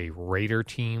to a Raider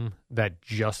team that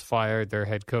just fired their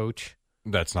head coach.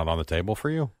 That's not on the table for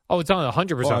you? Oh, it's on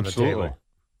 100% on the absolutely. table.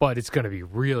 But it's going to be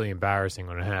really embarrassing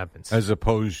when it happens. As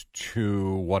opposed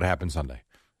to what happened Sunday.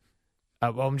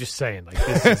 Well, I'm just saying,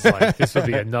 this would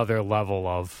be another level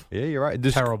of you're right.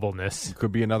 Terribleness.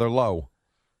 Could be another low.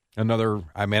 I don't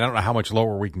know how much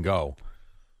lower we can go.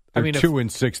 They're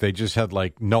 2-6. They just had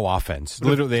no offense.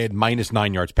 Literally, they had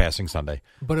 -9 yards passing Sunday.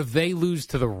 But if they lose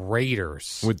to the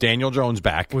Raiders with Daniel Jones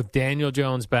back,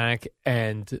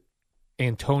 and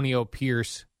Antonio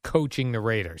Pierce coaching the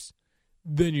Raiders,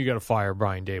 then you got to fire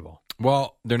Brian Daboll.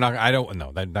 Well, they're not. I don't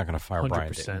know. They're not going to fire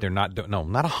 100%. Brian. They're not. No,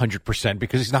 not 100%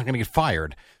 because he's not going to get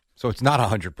fired. So it's not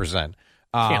 100%.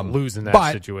 Can't lose in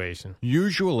that situation.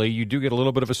 Usually, you do get a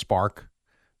little bit of a spark.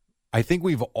 I think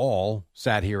we've all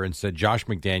sat here and said Josh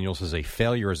McDaniels is a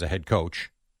failure as a head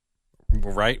coach.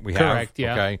 Right? We have. Correct,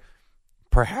 yeah. Okay.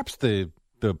 Perhaps the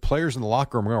players in the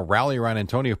locker room are going to rally around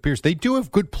Antonio Pierce. They do have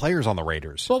good players on the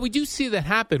Raiders. Well, we do see that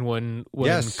happen when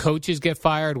Yes. coaches get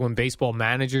fired, when baseball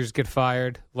managers get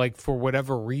fired. For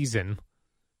whatever reason,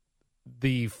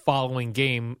 the following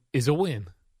game is a win.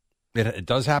 It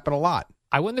does happen a lot.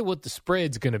 I wonder what the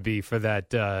spread's going to be for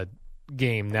that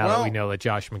game now that we know that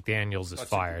Josh McDaniels is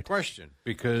fired. A good question,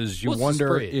 because you What's the wonder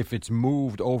spread? if it's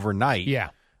moved overnight. Yeah.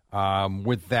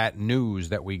 With that news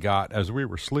that we got as we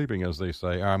were sleeping, as they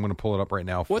say. I'm going to pull it up right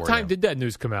now for you. What time did that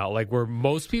news come out? Were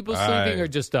most people sleeping or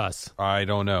just us? I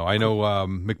don't know. I know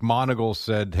McMonigal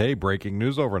said, "Hey, breaking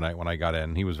news overnight." When I got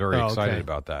in, he was very excited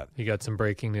about that. He got some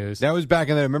breaking news. That was back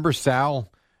in there. Remember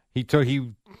Sal? He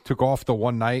took off the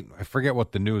one night. I forget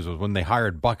what the news was when they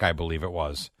hired Buck. I believe it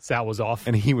was. Sal was off,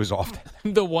 and he was off.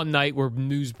 The one night where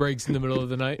news breaks in the middle of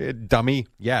the night. Dummy.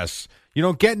 Yes. You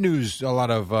don't get a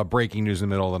lot of breaking news in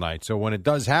the middle of the night. So when it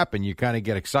does happen, you kind of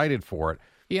get excited for it.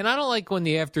 Yeah, and I don't like when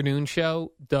the afternoon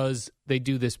show they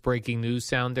do this breaking news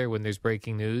sounder when there's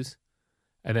breaking news.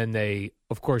 And then they,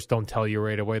 of course, don't tell you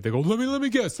right away. They go, let me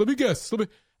guess. And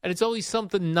it's always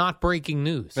something not breaking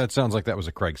news. That sounds like that was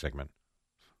a Craig segment.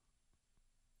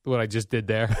 What I just did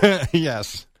there?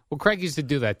 Yes. Well, Craig used to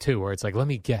do that too, where it's like, let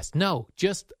me guess. No,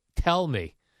 just tell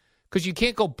me. Because you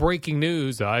can't go breaking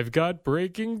news. I've got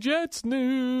breaking Jets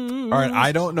news. All right,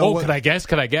 I don't know. Could I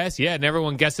guess? Yeah, and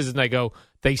everyone guesses, and they go,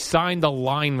 they signed a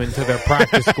lineman to their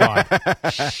practice squad.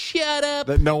 Shut up.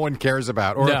 That no one cares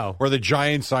about. Or the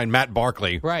Giants signed Matt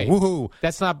Barkley. Right. Woohoo.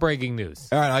 That's not breaking news.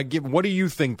 All right, what do you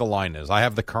think the line is? I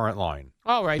have the current line.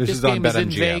 All right, this on game is in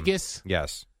BetMGM. Vegas.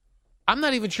 Yes. I'm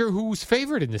not even sure who's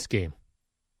favored in this game.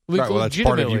 Right, well, that's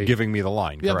part of you giving me the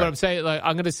line. Yeah, correct. but I'm saying,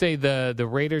 I'm going to say the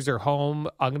Raiders are home.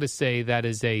 I'm going to say that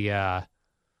is I'm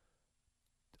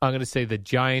going to say the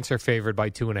Giants are favored by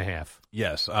 2.5.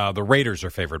 Yes, the Raiders are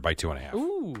favored by 2.5.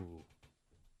 Ooh,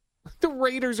 the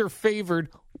Raiders are favored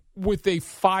with a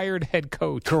fired head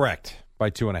coach. Correct, by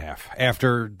 2.5.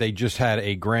 After they just had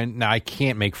now I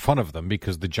can't make fun of them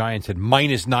because the Giants had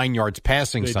 -9 yards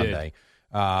passing Sunday. Did.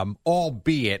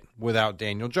 Albeit without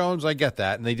Daniel Jones, I get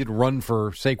that. And they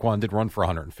Saquon did run for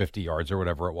 150 yards or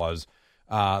whatever it was.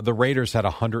 The Raiders had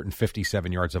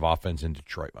 157 yards of offense in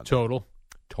Detroit. Total.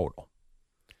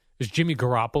 Is Jimmy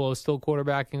Garoppolo still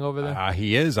quarterbacking over there?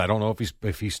 He is. I don't know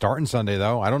if he's starting Sunday,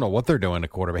 though. I don't know what they're doing to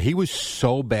quarterback. He was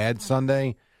so bad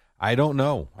Sunday. I don't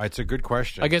know. It's a good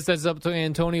question. I guess that's up to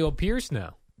Antonio Pierce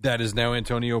now. That is now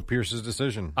Antonio Pierce's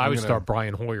decision. I would start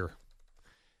Brian Hoyer.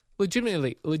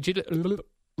 Legitimately,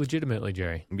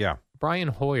 Jerry. Yeah. Brian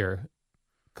Hoyer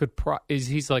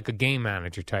he's like a game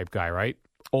manager type guy, right?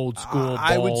 Old school, bald.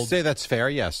 I would say that's fair,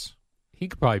 yes. He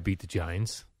could probably beat the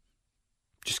Giants.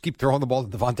 Just keep throwing the ball to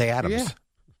Devontae Adams. Yeah.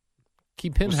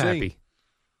 Keep him happy. See.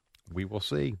 We will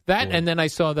see. And then I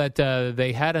saw that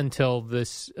they had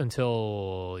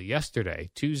until yesterday,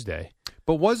 Tuesday.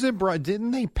 But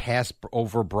didn't they pass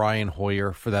over Brian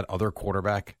Hoyer for that other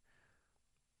quarterback?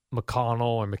 McConnell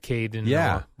or McCaden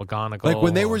Yeah. or McGonigal. Like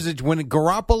when when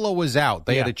Garoppolo was out,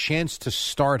 they Yeah. had a chance to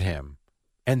start him,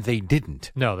 and they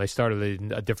didn't. No, they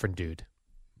started a different dude.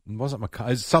 It wasn't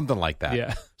McConnell? Something like that.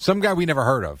 Yeah. Some guy we never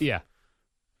heard of. Yeah.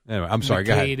 Anyway, I'm sorry.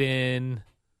 Go ahead.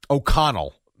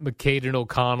 O'Connell. McCaden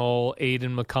O'Connell,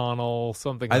 Aiden McConnell,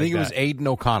 something like that. I think it was Aiden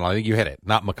O'Connell. I think you hit it.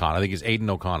 Not McConnell. I think it's Aiden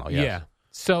O'Connell. Yes. Yeah.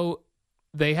 So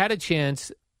they had a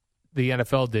chance, the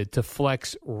NFL did, to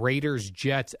flex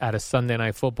Raiders-Jets out of Sunday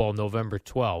Night Football November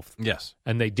 12th. Yes.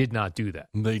 And they did not do that.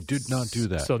 They did not do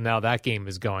that. So now that game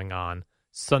is going on.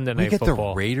 Sunday we Night get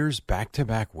Football. the Raiders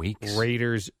back-to-back weeks?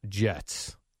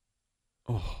 Raiders-Jets.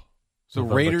 Oh. So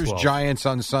November Raiders 12th. Giants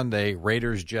on Sunday,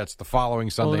 Raiders Jets the following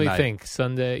Sunday Let me night. think.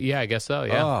 Sunday. Yeah, I guess so.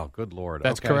 Yeah. Oh, good Lord.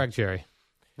 That's Okay. correct, Jerry.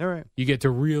 All right. You get to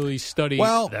really study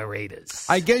Well, the Raiders.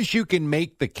 I guess you can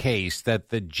make the case that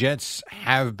the Jets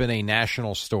have been a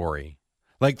national story.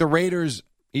 Like the Raiders,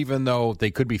 even though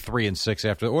they could be 3-6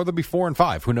 after, or they'll be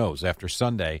 4-5, who knows, after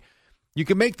Sunday. You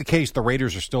can make the case the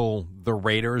Raiders are still the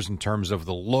Raiders in terms of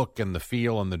the look and the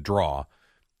feel and the draw.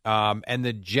 And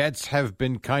the Jets have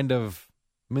been kind of,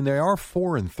 I mean, they are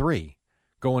 4-3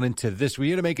 going into this. We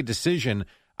need to make a decision.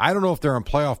 I don't know if they're in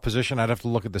playoff position. I'd have to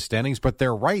look at the standings, but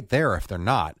they're right there if they're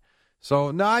not.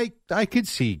 So, no, I could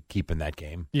see keeping that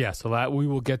game. Yeah, so that we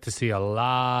will get to see a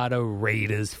lot of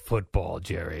Raiders football,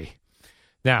 Jerry.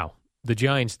 Now, the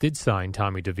Giants did sign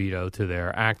Tommy DeVito to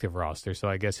their active roster, so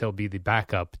I guess he'll be the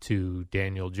backup to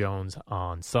Daniel Jones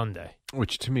on Sunday.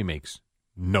 Which to me makes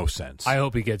no sense. I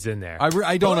hope he gets in there.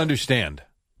 I don't understand.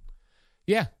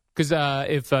 Yeah, because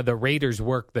if the Raiders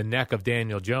work the neck of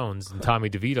Daniel Jones and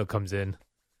Tommy DeVito comes in,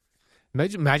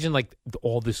 imagine like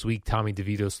all this week Tommy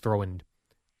DeVito's throwing.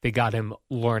 They got him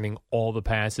learning all the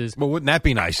passes. Well, wouldn't that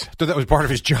be nice? I thought that was part of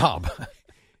his job.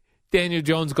 Daniel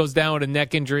Jones goes down with a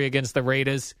neck injury against the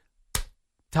Raiders.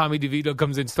 Tommy DeVito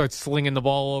comes in, starts slinging the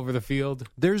ball over the field.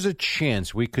 There's a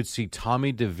chance we could see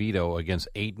Tommy DeVito against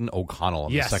Aiden O'Connell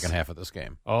in the second half of this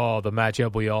game. Oh, the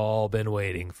matchup we all been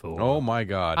waiting for. Oh, my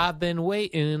God. I've been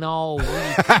waiting all week.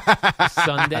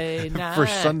 Sunday night. For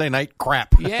Sunday night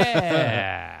crap.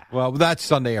 Yeah. Well, that's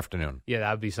Sunday afternoon. Yeah,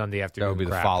 that would be Sunday afternoon. That would be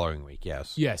crap. the following week,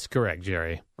 yes. Yes, correct,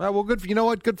 Jerry. Well, good. You know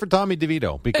what? Good for Tommy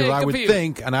DeVito. Because Hey, I good would for you.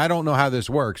 think, and I don't know how this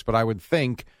works, but I would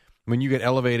think when you get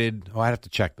elevated, I'd have to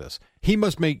check this. He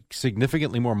must make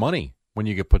significantly more money when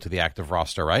you get put to the active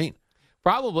roster, right?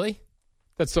 Probably.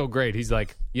 That's so great. He's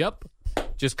like, yep,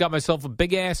 just got myself a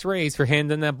big-ass raise for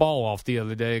handing that ball off the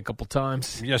other day a couple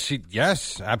times.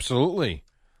 Yes, absolutely.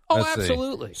 Oh, Let's see.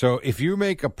 absolutely. So if you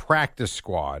make a practice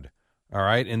squad, all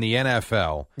right, in the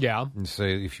NFL, Yeah. and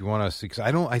say if you want to see, because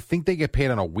I think they get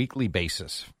paid on a weekly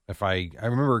basis. If I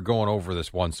remember going over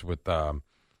this once with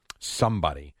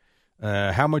somebody.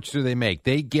 How much do they make?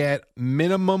 They get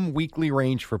minimum weekly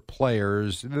range for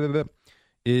players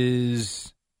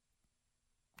is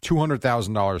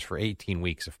 $200,000 for 18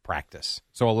 weeks of practice.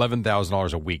 So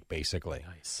 $11,000 a week, basically.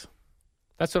 Nice.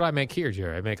 That's what I make here,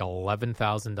 Jerry. I make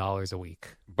 $11,000 a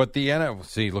week. But the NFL,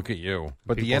 see, look at you.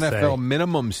 But People the NFL say-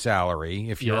 minimum salary,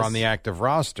 if you're Yes. on the active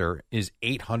roster, is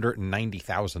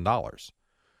 $890,000.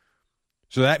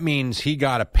 So that means he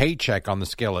got a paycheck on the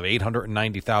scale of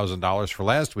 $890,000 for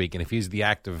last week. And if he's the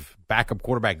active backup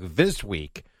quarterback this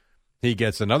week, he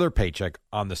gets another paycheck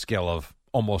on the scale of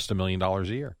almost $1 million a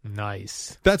year.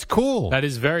 Nice. That's cool. That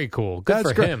is very cool. Good That's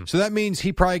for great. him. So that means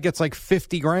he probably gets like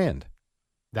 $50,000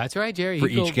 That's right, Jerry. for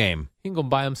He can each go- game. He can go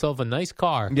buy himself a nice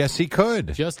car Yes, he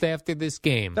could. just after this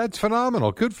game. That's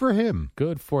phenomenal. Good for him.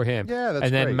 Good for him. Yeah, that's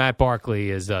And then great. Matt Barkley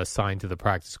is signed to the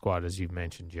practice squad, as you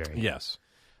mentioned, Jerry. Yes.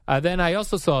 Then I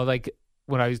also saw, like,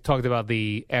 when I talked about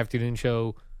the afternoon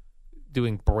show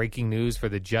doing breaking news for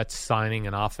the Jets signing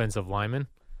an offensive lineman,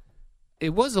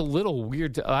 it was a little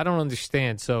weird. I don't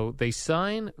understand. So they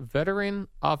sign veteran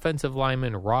offensive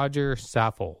lineman Roger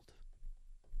Saffold,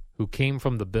 who came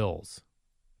from the Bills.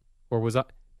 Or was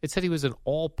it said he was an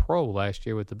all-pro last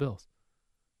year with the Bills.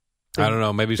 I don't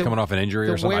know. Maybe he's Then- coming off an injury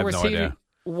or then something. I where have was no he- idea.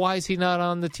 Why is he not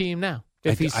on the team now?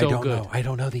 If he's so I don't good. know. I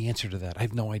don't know the answer to that. I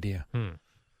have no idea.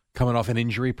 Coming off an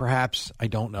injury, perhaps? I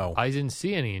don't know. I didn't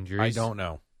see any injuries. I don't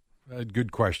know.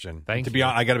 Good question. Thank to you. be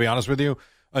I got to be honest with you.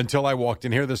 Until I walked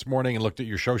in here this morning and looked at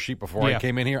your show sheet before Yeah. I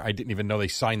came in here, I didn't even know they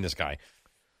signed this guy.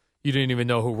 You didn't even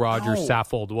know who Roger No.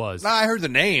 Saffold was. I heard the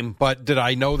name, but did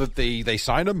I know that they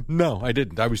signed him? No, I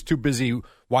didn't. I was too busy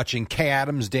watching Kay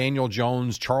Adams, Daniel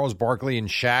Jones, Charles Barkley, and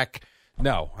Shaq.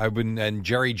 No, and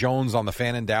Jerry Jones on the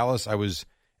Fan in Dallas. I was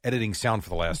editing sound for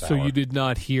the last So hour. you did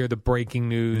not hear the breaking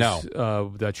news No.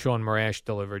 that Sean Marash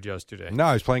delivered yesterday? No,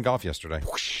 I was playing golf yesterday.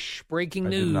 Breaking I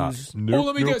did news. not. Nope,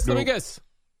 let me nope, guess. Let me nope. guess.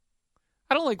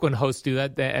 I don't like when hosts do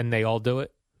that and they all do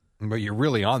it. But you're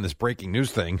really on this breaking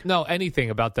news thing. No, anything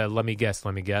about that. Let me guess.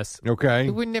 Okay.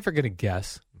 We're never going to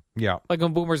guess. Yeah. Like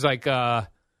when Boomer's like,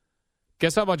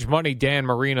 guess how much money Dan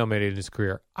Marino made in his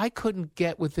career? I couldn't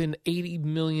get within $80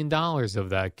 million of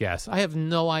that guess. I have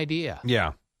no idea.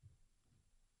 Yeah.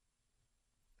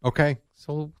 Okay.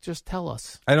 So just tell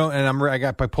us. I don't, and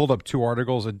I pulled up 2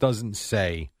 articles. It doesn't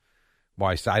say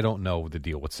why. I don't know the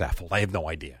deal with Saffold. I have no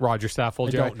idea. Roger Saffold.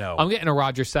 I don't know. I'm getting a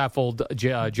Roger Saffold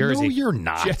jersey. No, you're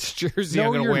not. Jets jersey. No,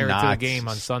 I'm going to you're wear it to not. the game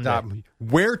on Sunday. Stop.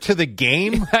 Wear to the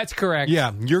game? That's correct.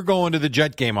 Yeah, you're going to the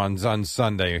Jet game on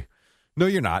Sunday. No,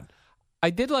 you're not. I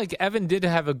did like Evan did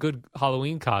have a good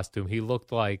Halloween costume. He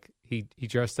looked like he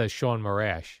dressed as Sean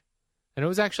Marash, and it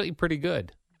was actually pretty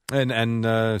good.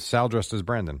 And Sal dressed as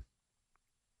Brandon.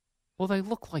 Well, they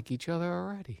look like each other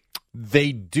already.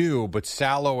 They do, but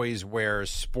Sal always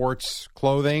wears sports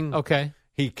clothing. Okay.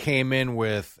 He came in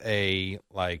with a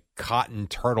cotton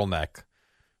turtleneck.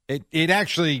 It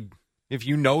actually, if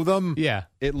you know them, yeah,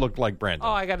 it looked like Brandon.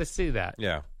 Oh, I got to see that.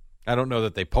 Yeah. I don't know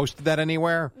that they posted that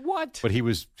anywhere. What? But he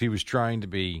was trying to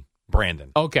be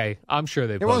Brandon. Okay, I'm sure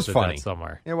they posted that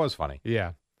somewhere. It was funny.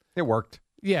 Yeah. It worked.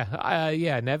 Yeah,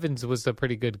 yeah, and Evans was a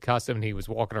pretty good costume. He was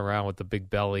walking around with the big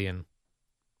belly and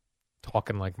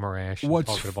talking like Marash,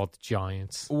 talking about the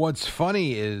Giants. What's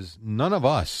funny is none of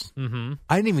us,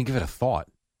 I didn't even give it a thought.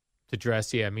 To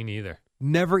dress, yeah, me neither.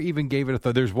 Never even gave it a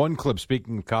thought. There's one clip,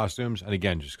 speaking of costumes, and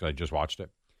again, just because I just watched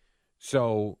it.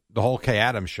 So the whole Kay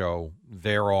Adams show,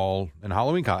 they're all in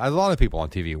Halloween costumes. A lot of people on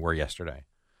TV were yesterday.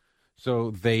 So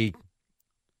they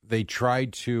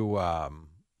tried to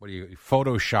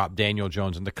Photoshop Daniel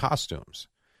Jones into costumes.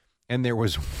 And there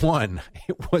was one,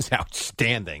 it was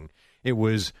outstanding. It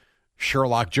was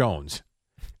Sherlock Jones.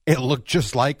 It looked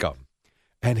just like him.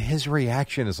 And his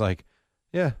reaction is like,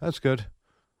 yeah, that's good.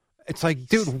 It's like,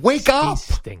 dude, wake up.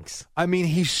 He stinks. I mean,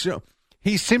 he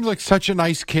seems like such a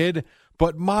nice kid,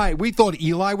 but we thought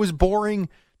Eli was boring.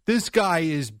 This guy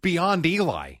is beyond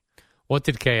Eli. What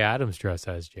did Kay Adams dress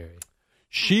as, Jerry?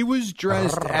 She was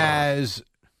dressed as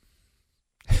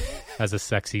a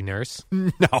sexy nurse?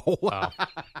 No.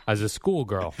 As a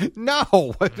schoolgirl?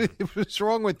 No. What's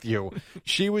wrong with you?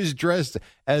 She was dressed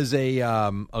as a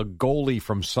goalie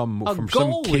from some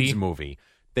kids movie.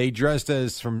 They dressed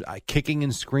as from Kicking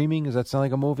and Screaming. Does that sound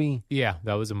like a movie? Yeah,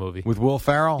 that was a movie. With Will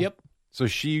Ferrell? Yep. So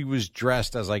she was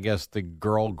dressed as, I guess, the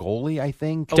girl goalie, I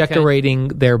think. Okay. Decorating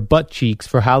their butt cheeks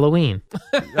for Halloween.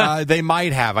 They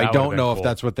might have. I don't know cool. if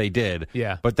that's what they did.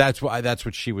 Yeah. But that's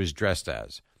what she was dressed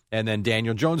as. And then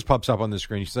Daniel Jones pops up on the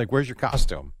screen. She's like, "Where's your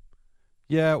costume?"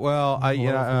 Yeah, well,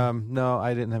 no,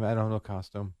 I didn't have. I don't know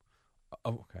costume.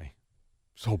 Oh, okay.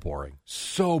 So boring.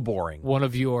 So boring. One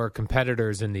of your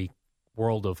competitors in the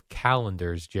world of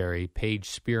calendars, Jerry, Paige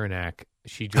Spiranak,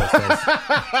 she dressed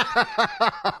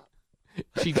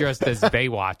as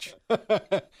Baywatch.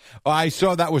 I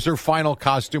saw that was her final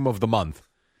costume of the month.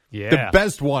 Yeah. The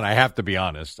best one, I have to be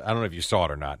honest. I don't know if you saw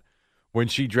it or not. When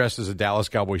she dressed as a Dallas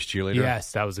Cowboys cheerleader.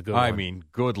 Yes, that was a good one. I mean,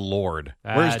 good Lord.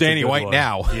 That's Where's Danny White one.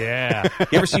 now? Yeah.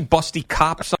 You ever see Busty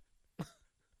Cops?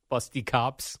 Busty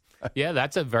Cops? Yeah,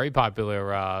 that's a very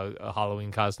popular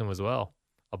Halloween costume as well.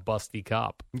 A busty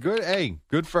cop. Good. Hey,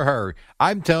 good for her.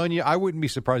 I'm telling you, I wouldn't be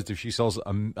surprised if she sells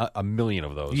a million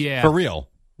of those. Yeah. For real.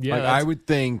 Yeah, I would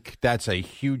think that's a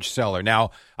huge seller.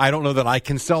 Now, I don't know that I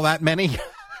can sell that many.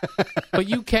 But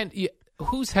you can't.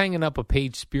 Who's hanging up a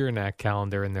Paige Spiranak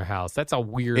calendar in their house? That's a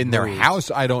weird In their move. house,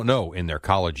 I don't know. In their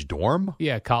college dorm?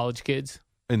 Yeah, college kids.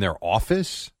 In their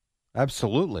office?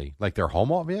 Absolutely. Like their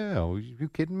home office? Yeah. Are you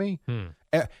kidding me?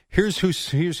 Here's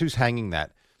who's hanging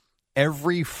that.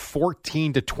 Every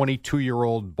 14 to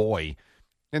 22-year-old boy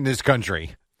in this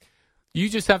country. You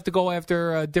just have to go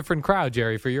after a different crowd,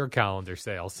 Jerry, for your calendar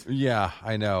sales. Yeah,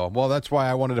 I know. Well, that's why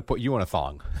I wanted to put you in a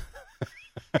thong.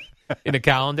 In a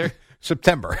calendar?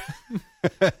 September.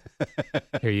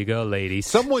 Here you go, ladies.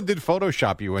 Someone did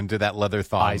Photoshop you into that leather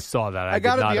thong. I saw that. I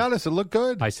got to be honest, it looked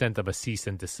good. I sent them a cease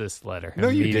and desist letter No,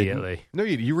 immediately. you didn't. No,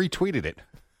 you retweeted it.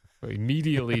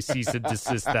 Immediately cease and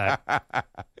desist that.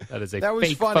 That is a That was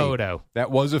fake funny. photo.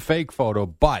 That was a fake photo,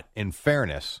 but in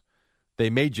fairness, they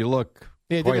made you look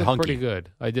It quite did look hunky. pretty good.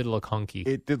 I did look hunky.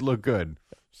 It did look good.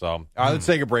 So, all right, let's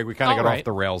take a break. We kind of got off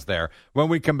the rails there. When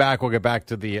we come back, we'll get back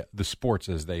to the sports,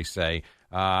 as they say.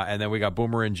 And then we got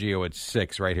Boomer and Gio at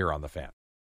 6 right here on The Fan.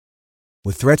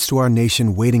 With threats to our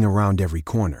nation waiting around every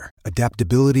corner,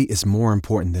 adaptability is more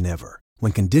important than ever.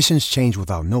 When conditions change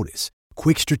without notice,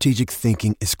 quick strategic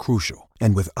thinking is crucial.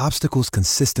 And with obstacles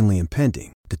consistently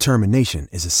impending, determination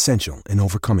is essential in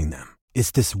overcoming them.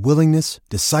 It's this willingness,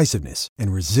 decisiveness,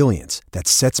 and resilience that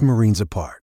sets Marines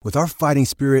apart. With our fighting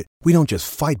spirit, we don't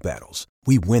just fight battles,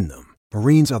 we win them.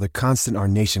 Marines are the constant our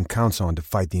nation counts on to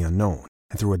fight the unknown.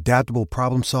 And through adaptable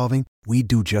problem solving, we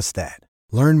do just that.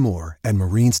 Learn more at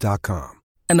marines.com.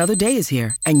 Another day is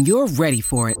here, and you're ready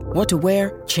for it. What to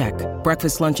wear? Check.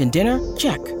 Breakfast, lunch, and dinner?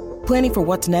 Check. Planning for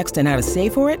what's next and how to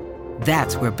save for it?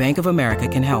 That's where Bank of America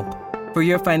can help. For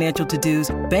your financial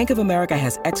to-dos, Bank of America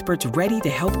has experts ready to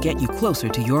help get you closer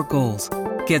to your goals.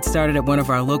 Get started at one of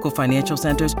our local financial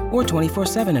centers or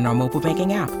 24/7 in our mobile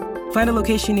banking app. Find a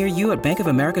location near you at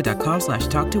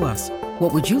bankofamerica.com/talktous.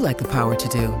 What would you like the power to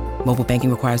do? Mobile banking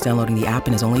requires downloading the app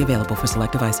and is only available for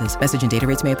select devices. Message and data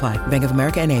rates may apply. Bank of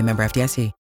America NA, member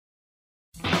FDIC.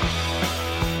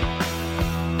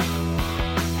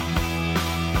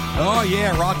 Oh,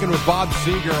 yeah, rocking with Bob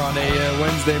Seger on a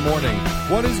Wednesday morning.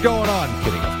 What is going on?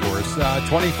 Kidding, of course.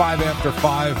 25 after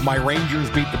 5. My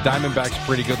Rangers beat the Diamondbacks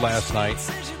pretty good last night.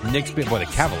 Knicks beat, the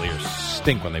Cavaliers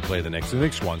stink when they play the Knicks. The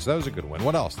Knicks won, so that was a good win.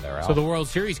 What else there, Al? So the World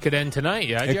Series could end tonight,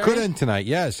 yeah, Jerry? It could end tonight,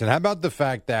 yes. And how about the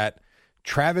fact that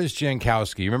Travis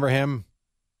Jankowski, you remember him?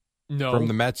 No. From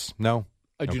the Mets? No?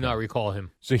 I do not recall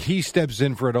him. So he steps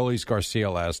in for Adolis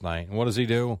Garcia last night. And what does he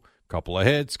do? Couple of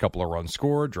hits, couple of runs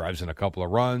scored, drives in a couple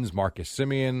of runs. Marcus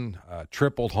Semien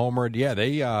tripled, homered. Yeah,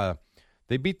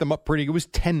 they beat them up pretty. It was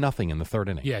 10-0 in the third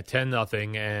inning. Yeah,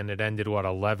 10-0, and it ended,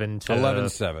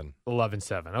 11-7?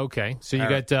 11-7. Okay, so you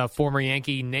got former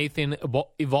Yankee Nathan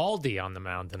Eovaldi on the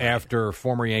mound tonight. After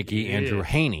former Yankee Andrew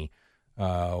Heaney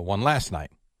won last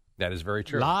night. That is very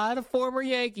true. A lot of former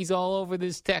Yankees all over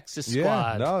this Texas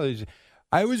squad. Yeah, no,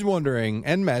 I was wondering,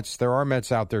 and Mets, there are Mets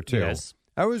out there too. Yes.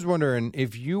 I was wondering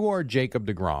if you are Jacob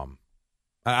deGrom.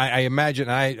 I imagine.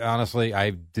 I honestly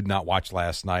did not watch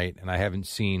last night, and I've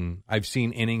seen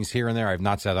innings here and there. I've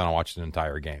not sat down and watched an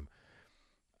entire game.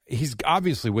 He's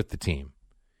obviously with the team.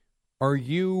 Are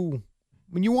you,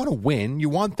 when you want to win, you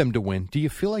want them to win? Do you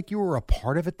feel like you were a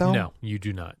part of it though? No, you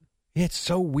do not. It's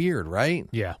so weird, right?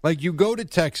 Yeah. Like you go to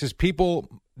Texas,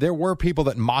 there were people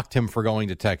that mocked him for going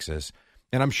to Texas.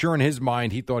 And I'm sure in his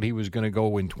mind, he thought he was going to go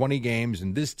win 20 games,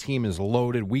 and this team is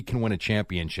loaded. We can win a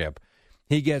championship.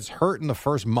 He gets hurt in the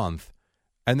first month,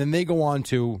 and then they go on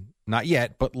to, not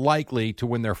yet, but likely to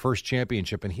win their first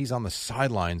championship, and he's on the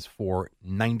sidelines for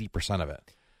 90% of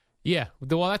it. Yeah,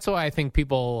 well, that's why I think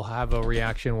people have a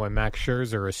reaction when Max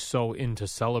Scherzer is so into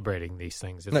celebrating these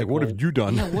things. It's like, what have you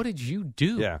done? Yeah, what did you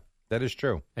do? Yeah, that is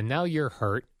true. And now you're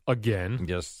hurt again.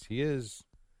 Yes, he is.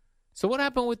 So what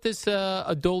happened with this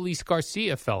Adolis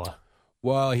Garcia fella?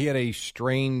 Well, he had a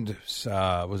strained,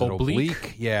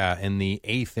 oblique? Yeah, in the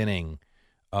 8th inning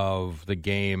of the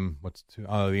game,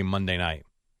 the Monday night.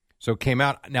 So it came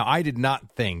out. Now, I did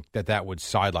not think that would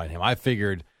sideline him. I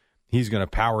figured he's going to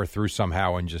power through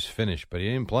somehow and just finish, but he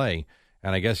didn't play,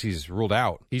 and I guess he's ruled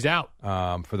out. He's out.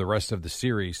 For the rest of the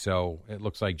series, so it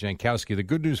looks like Jankowski. The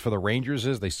good news for the Rangers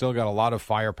is they still got a lot of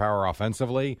firepower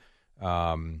offensively.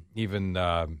 Even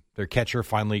their catcher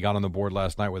finally got on the board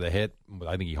last night with a hit.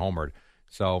 I think he homered.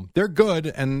 So they're good.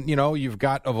 And, you've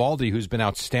got Eovaldi, who's been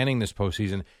outstanding this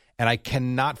postseason. And I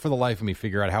cannot for the life of me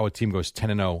figure out how a team goes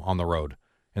 10-0 on the road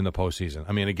in the postseason.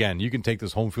 I mean, again, you can take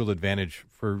this home field advantage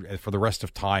for the rest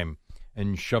of time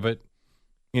and shove it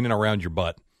in and around your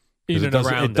butt. It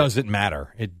doesn't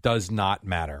matter. It does not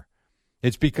matter.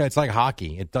 It's because it's like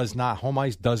hockey. Home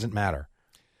ice doesn't matter.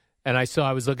 And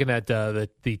I was looking at the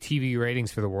TV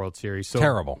ratings for the World Series. So,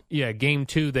 terrible. Yeah, Game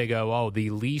 2, they go,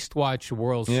 the least watched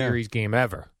World Series game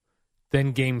ever.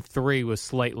 Then Game 3 was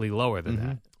slightly lower than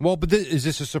that. Well, but is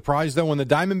this a surprise, though? When the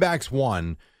Diamondbacks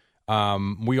won,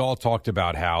 we all talked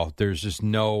about how there's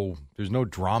no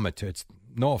drama to it. It's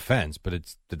no offense, but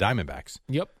it's the Diamondbacks.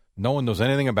 Yep. No one knows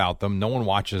anything about them. No one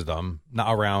watches them.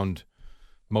 Not around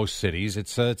most cities.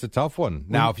 It's a tough one.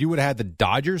 Now, if you would have had the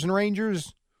Dodgers and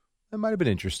Rangers, that might have been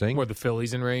interesting. Or the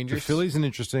Phillies and Rangers. The Phillies and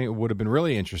interesting. It would have been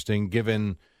really interesting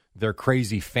given their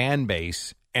crazy fan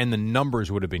base, and the numbers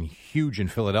would have been huge in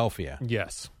Philadelphia.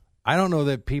 Yes. I don't know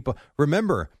that people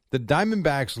remember the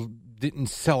Diamondbacks didn't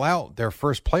sell out their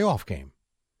first playoff game.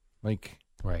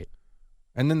 Right.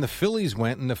 And then the Phillies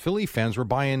went, and the Philly fans were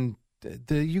buying.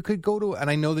 You could go to, and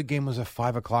I know the game was at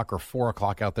 5 o'clock or 4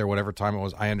 o'clock out there, whatever time it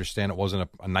was. I understand it wasn't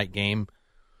a night game.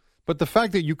 But the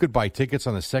fact that you could buy tickets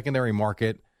on the secondary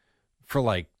market for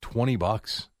like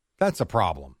 $20, that's a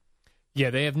problem. Yeah,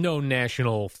 they have no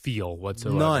national feel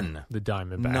whatsoever. None. The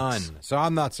Diamondbacks. None. So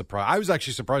I'm not surprised. I was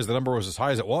actually surprised the number was as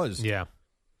high as it was. Yeah.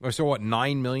 So what,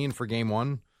 9 million for game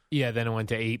 1? Yeah, then it went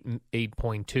to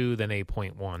 8.2, then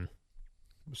 8.1. I'm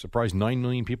surprised 9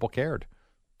 million people cared.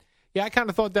 Yeah, I kind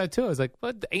of thought that too. I was like,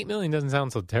 but 8 million doesn't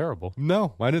sound so terrible.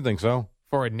 No, I didn't think so.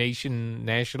 For a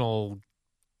national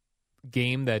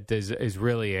game that is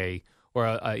really a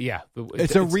or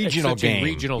it's a regional such a game,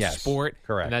 regional yes, sport,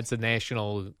 correct? And that's a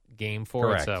national game for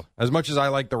Correct. it. So, as much as I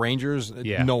like the Rangers,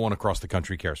 no one across the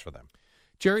country cares for them.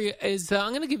 Jerry, I'm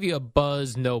going to give you a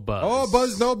buzz, no buzz. Oh,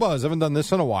 buzz, no buzz. I haven't done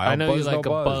this in a while. I know buzz, you like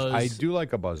no a buzz. I do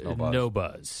like a buzz, no buzz. No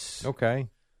buzz. Okay.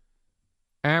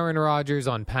 Aaron Rodgers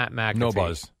on Pat McAfee. No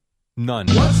buzz. None.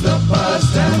 What's the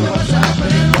buzz? Tell me what's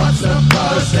happening. What's the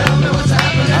buzz? Tell me what's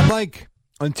happening. I'm like,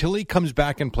 until he comes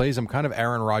back and plays, I'm kind of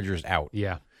Aaron Rodgers out.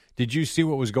 Yeah. Did you see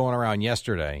what was going around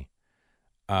yesterday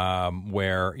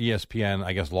where ESPN,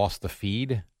 I guess, lost the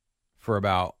feed for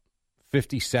about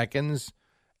 50 seconds?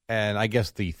 And I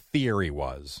guess the theory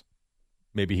was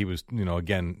maybe he was,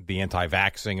 again, the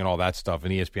anti-vaxxing and all that stuff,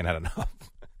 and ESPN had enough.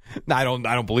 No, I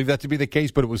don't believe that to be the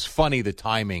case, but it was funny, the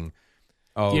timing.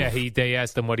 They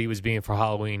asked him what he was being for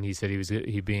Halloween. He said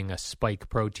he being a spike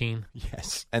protein.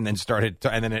 Yes, and then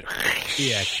and then it.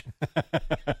 Yeah,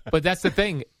 but that's the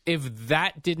thing. If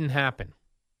that didn't happen,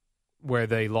 where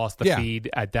they lost the feed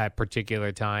at that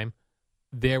particular time,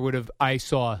 I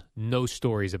saw no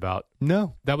stories about.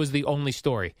 No, that was the only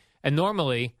story. And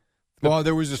normally,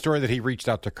 there was a story that he reached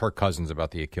out to Kirk Cousins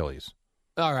about the Achilles.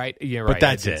 All right, yeah, right. But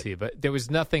that's it. See, but there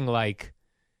was nothing like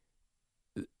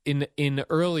in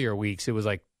earlier weeks. It was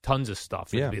like tons of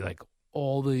stuff. It'd be like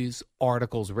all these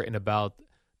articles written about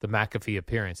the McAfee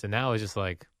appearance, and now it's just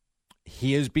like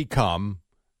he has become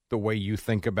the way you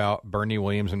think about Bernie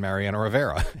Williams and Mariano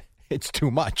Rivera. It's too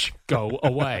much. Go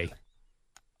away.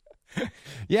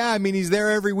 Yeah, I mean, he's there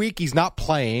every week. He's not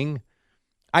playing.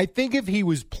 I think if he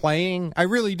was playing, I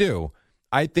really do.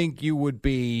 I think you would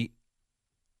be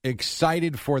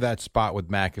excited for that spot with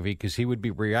McAfee because he would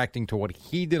be reacting to what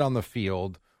he did on the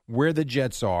field, where the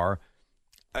Jets are.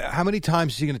 How many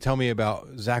times is he going to tell me about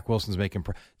Zach Wilson's making?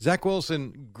 Zach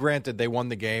Wilson, granted, they won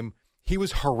the game. He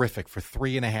was horrific for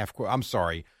 3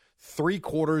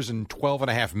 quarters and 12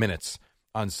 and a half minutes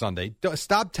on Sunday.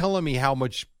 Stop telling me how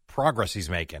much progress he's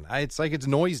making. It's like it's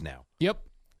noise now. Yep.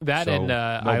 That So, and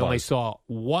I buzz. only saw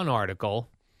one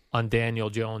article on Daniel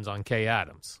Jones on Kay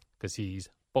Adams because he's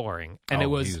boring. And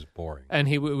he's boring. And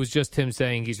it was just him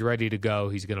saying he's ready to go.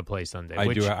 He's going to play Sunday.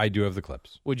 I do have the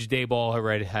clips. Which Dayball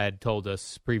already had told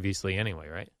us previously anyway,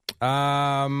 right?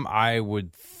 I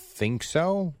would think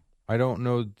so. I don't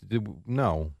know.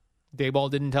 No.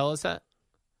 Dayball didn't tell us that?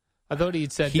 I thought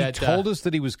he'd said He that. told us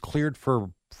that he was cleared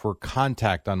for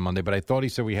contact on Monday, but I thought he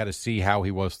said we had to see how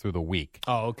he was through the week.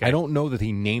 Oh, okay. I don't know that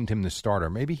he named him the starter.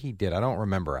 Maybe he did. I don't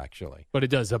remember, actually. But it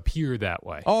does appear that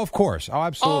way. Oh, of course. Oh,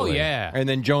 absolutely. Oh, yeah. And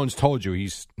then Jones told you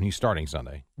he's starting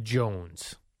Sunday.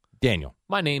 Jones. Daniel.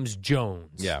 My name's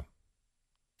Jones. Yeah.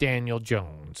 Daniel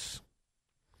Jones.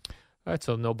 All right,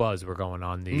 so no buzz. We're going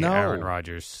on the No. Aaron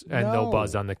Rodgers. And no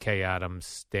buzz on the Kay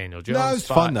Adams, Daniel Jones. No, it's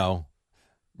spot. fun, though.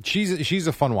 She's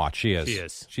a fun watch. She is. She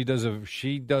is.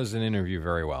 She does an interview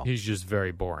very well. He's just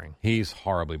very boring. He's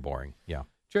horribly boring. Yeah.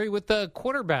 Jerry, with the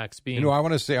quarterbacks being... I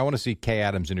want to see Kay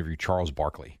Adams interview Charles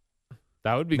Barkley.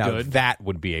 That would be Now, good. that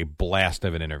would be a blast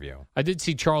of an interview. I did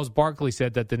see Charles Barkley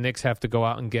said that the Knicks have to go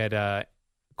out and get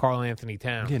Karl Anthony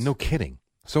Towns. Yeah, no kidding.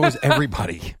 So is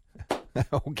everybody.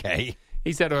 Okay.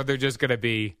 He said, they're just going to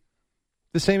be...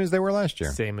 The same as they were last year.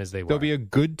 Same as they were. They'll be a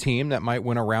good team that might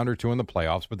win a round or two in the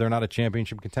playoffs, but they're not a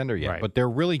championship contender yet. Right. But they're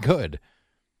really good.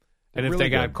 And if they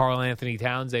got Karl Anthony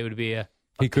Towns, they would be a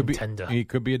contender. He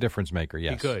could be a difference maker,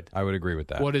 yes. He could. I would agree with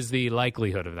that. What is the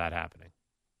likelihood of that happening?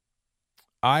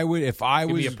 I would, if I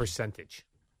Give was... me a percentage.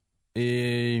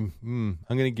 I'm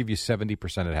going to give you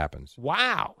 70% it happens.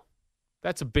 Wow.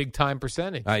 That's a big-time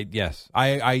percentage. Yes.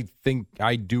 I think,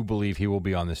 I do believe he will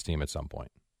be on this team at some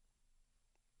point.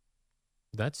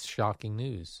 That's shocking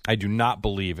news. I do not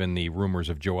believe in the rumors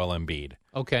of Joel Embiid.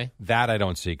 Okay. That I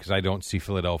don't see because I don't see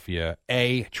Philadelphia,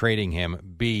 A, trading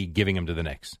him, B, giving him to the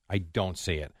Knicks. I don't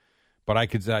see it. But I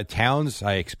could, Towns,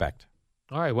 I expect.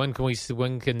 All right. When can this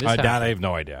happen? That I have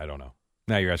no idea. I don't know.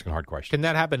 Now you're asking hard questions. Can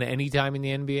that happen any time in the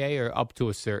NBA or up to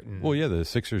a certain... Well, yeah, the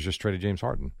Sixers just traded James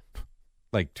Harden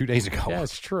like 2 days ago. Yeah,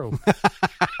 that's true.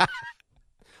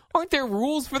 Aren't there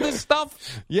rules for this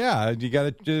stuff? Yeah,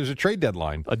 there's a trade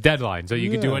deadline. A deadline, so you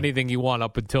can do anything you want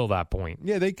up until that point.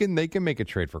 Yeah, they can make a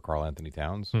trade for Karl Anthony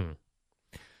Towns.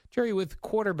 Jerry, with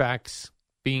quarterbacks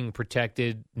being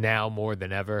protected now more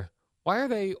than ever, why are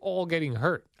they all getting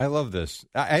hurt? I love this.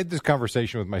 I had this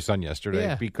conversation with my son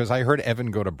yesterday because I heard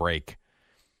Evan go to break.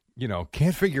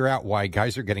 Can't figure out why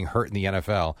guys are getting hurt in the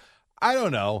NFL. I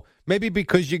don't know. Maybe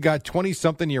because you got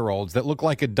 20-something-year-olds that look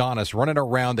like Adonis running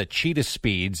around at cheetah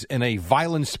speeds in a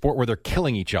violent sport where they're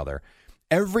killing each other.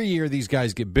 Every year these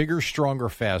guys get bigger, stronger,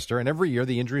 faster, and every year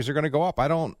the injuries are going to go up. I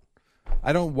don't.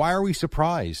 Why are we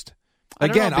surprised?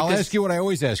 Again, I'll ask you what I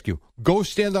always ask you. Go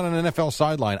stand on an NFL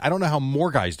sideline. I don't know how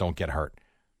more guys don't get hurt.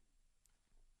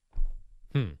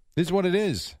 This is what it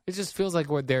is. It just feels like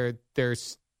they're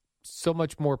so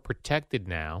much more protected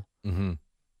now,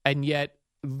 and yet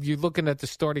you're looking at the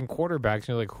starting quarterbacks and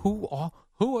you're like,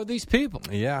 who are these people?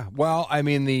 Yeah. Well, I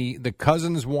mean, the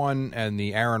Cousins one and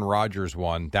the Aaron Rodgers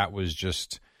one, that was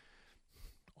just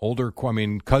older. I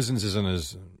mean, Cousins isn't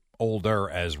as older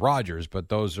as Rodgers, but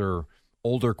those are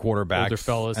older quarterbacks. Older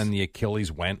fellas. And the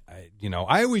Achilles went.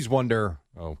 I always wonder,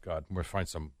 oh, God, we'll find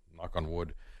some, knock on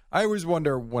wood. I always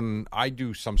wonder when I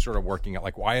do some sort of working out,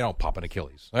 like why I don't pop an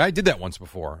Achilles. Like, I did that once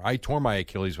before. I tore my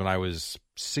Achilles when I was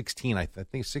 16, I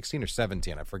think 16 or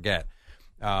 17, I forget.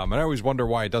 And I always wonder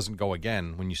why it doesn't go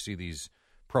again when you see these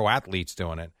pro athletes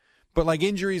doing it. But like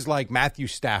injuries like Matthew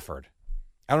Stafford,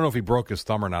 I don't know if he broke his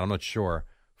thumb or not. I'm not sure.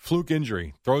 Fluke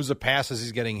injury, throws a pass as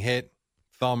he's getting hit,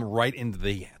 thumb right into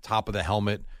the top of the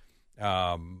helmet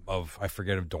I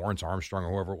forget if Dorrance Armstrong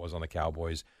or whoever it was on the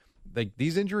Cowboys. Like,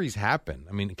 these injuries happen.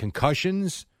 I mean,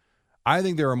 concussions, I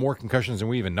think there are more concussions than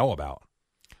we even know about.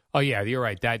 Oh, yeah, you're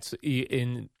right. That's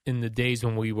in the days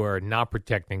when we were not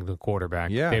protecting the quarterback.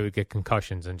 Yeah. They would get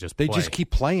concussions and just They play. just keep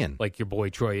playing. Like your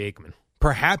boy Troy Aikman.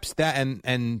 Perhaps that,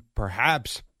 and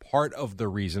perhaps part of the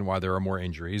reason why there are more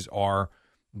injuries are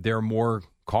they're more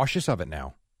cautious of it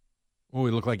now. Oh,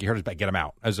 he looked like he hurt his back. Get him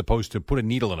out. As opposed to put a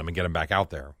needle in him and get him back out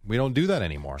there. We don't do that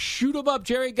anymore. Shoot him up,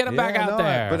 Jerry. Get him back out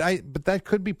there. But that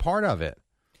could be part of it.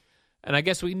 And I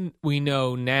guess we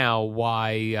know now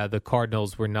why the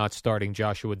Cardinals were not starting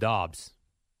Joshua Dobbs.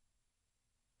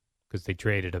 Because they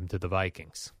traded him to the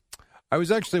Vikings. I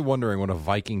was actually wondering what a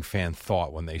Viking fan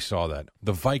thought when they saw that.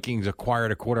 The Vikings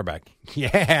acquired a quarterback.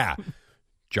 Yeah.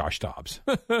 Josh Dobbs.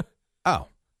 Oh.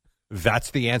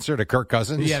 That's the answer to Kirk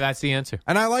Cousins? Yeah, that's the answer.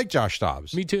 And I like Josh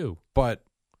Dobbs. Me too. But,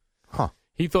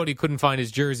 he thought he couldn't find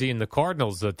his jersey in the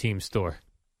Cardinals team store.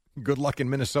 Good luck in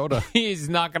Minnesota. He's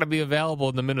not going to be available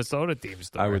in the Minnesota team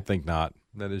store. I would think not.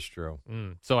 That is true.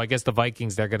 So I guess the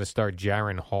Vikings, they're going to start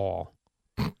Jaron Hall.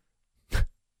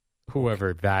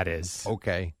 Whoever that is.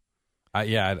 Okay. I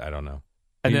don't know.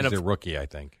 And He's then a rookie, I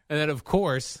think. And then, of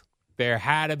course, there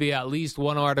had to be at least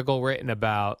one article written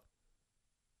about,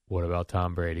 what about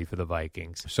Tom Brady for the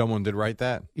Vikings? Someone did write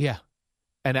that? Yeah.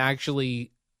 And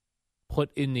actually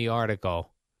put in the article,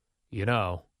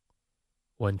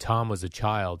 when Tom was a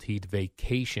child, he'd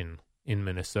vacation in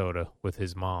Minnesota with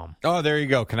his mom. Oh, there you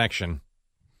go. Connection.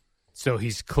 So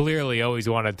he's clearly always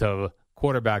wanted to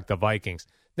quarterback the Vikings.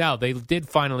 Now, they did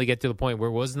finally get to the point where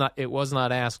it was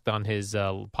not asked on his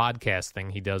podcast thing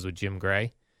he does with Jim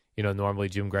Gray. Normally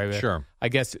Jim Gray. Sure. I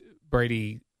guess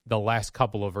Brady, the last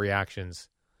couple of reactions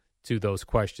to those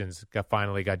questions,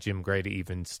 finally got Jim Gray to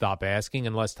even stop asking,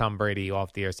 unless Tom Brady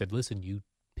off the air said, listen, you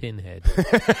pinhead,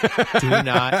 do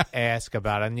not ask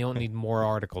about it. And you don't need more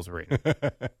articles written.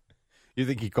 You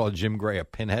think he called Jim Gray a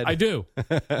pinhead? I do.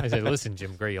 I said, listen,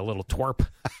 Jim Gray, you little twerp.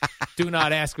 Do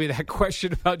not ask me that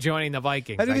question about joining the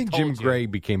Vikings. How do you think Jim Gray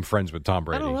became friends with Tom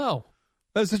Brady? I don't know.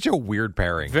 That's such a weird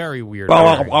pairing. Very weird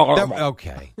pairing.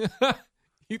 Okay.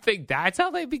 You think that's how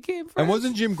they became friends? And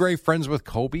wasn't Jim Gray friends with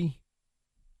Kobe?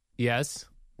 Yes.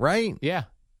 Right? Yeah.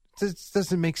 This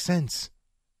doesn't make sense.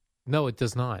 No, it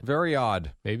does not. Very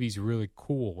odd. Maybe he's really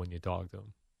cool when you talk to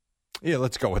him. Yeah,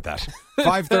 let's go with that.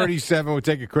 5:37, we'll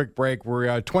take a quick break.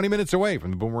 We're 20 minutes away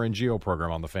from the Boomer and Geo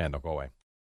program on The Fan. Don't go away.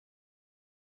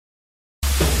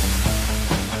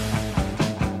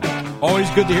 Always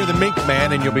good to hear the Mink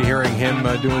Man, and you'll be hearing him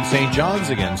doing St. John's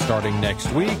again starting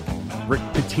next week. Rick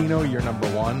Pitino, your number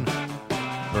one.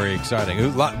 Very exciting.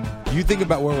 You think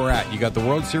about where we're at. You got the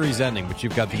World Series ending, but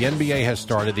you've got the NBA has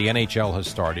started, the NHL has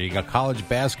started. You got college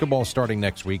basketball starting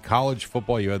next week. College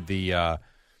football, you had the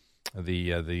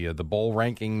bowl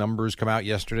ranking numbers come out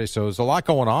yesterday, so there's a lot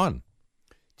going on.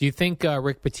 Do you think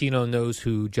Rick Pitino knows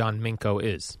who John Minko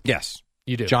is? Yes.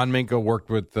 You do? John Minko worked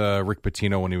with Rick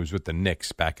Pitino when he was with the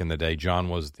Knicks back in the day. John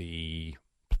was the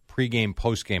pregame,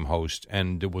 postgame host,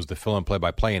 and it was the fill-in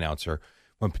play-by-play announcer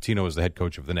when Pitino was the head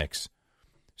coach of the Knicks.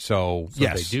 So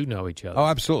yes. They do know each other. Oh,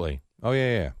 absolutely. Oh,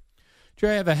 yeah.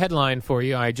 Jerry, I have a headline for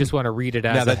you. I just want to read it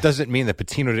as Now, that doesn't mean that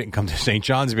Pitino didn't come to St.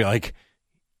 John's and be like,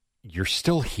 you're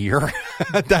still here?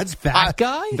 That's that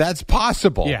guy? That's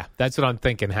possible. Yeah, that's what I'm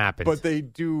thinking happened. But they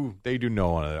do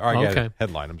know one another. All right, okay. Yeah,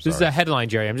 headline, I'm sorry. This is a headline,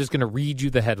 Jerry. I'm just going to read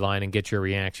you the headline and get your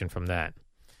reaction from that.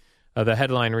 The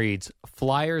headline reads,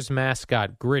 Flyers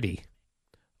mascot Gritty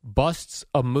busts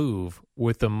a move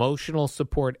with emotional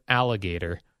support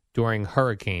alligator during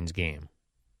Hurricanes game.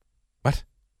 What?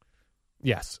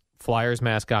 Yes. Flyers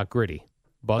mascot Gritty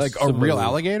busts like a real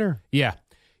alligator? Yeah.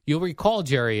 You'll recall,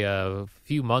 Jerry, a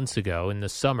few months ago in the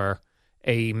summer,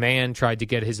 A man tried to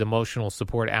get his emotional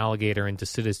support alligator into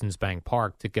Citizens Bank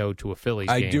Park to go to a Phillies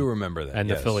game. I do remember that. And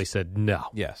yes. the Phillies said no.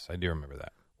 Yes, I do remember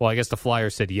that. Well, I guess the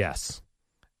Flyers said yes.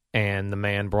 And the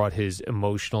man brought his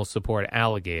emotional support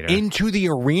alligator Into the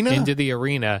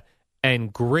arena?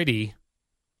 And Gritty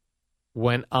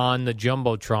went on the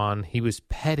Jumbotron. He was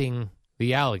petting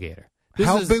the alligator.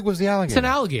 How big was the alligator? It's an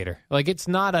alligator. Like, it's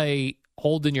not a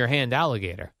hold-in-your-hand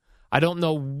alligator. I don't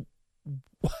know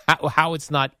how it's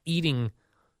not eating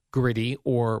Gritty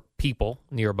or people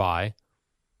nearby.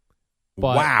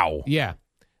 But, wow. Yeah.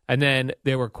 And then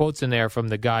there were quotes in there from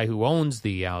the guy who owns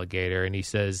the alligator, and he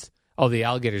says, the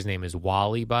alligator's name is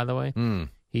Wally, by the way.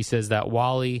 He says that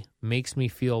Wally makes me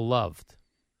feel loved.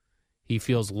 He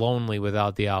feels lonely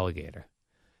without the alligator.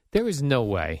 There is no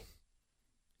way.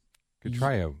 Could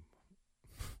try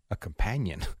a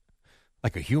companion,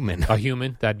 like a human. A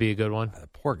human, that'd be a good one.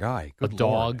 Poor guy. Good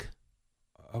dog.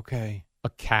 Okay. A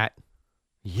cat.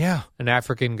 Yeah. An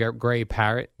African gray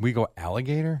parrot. We go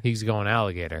alligator? He's going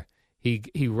alligator.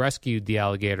 He rescued the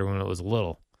alligator when it was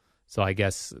little. So I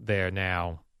guess they're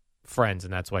now friends,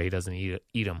 and that's why he doesn't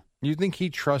eat them. You think he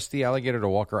trusts the alligator to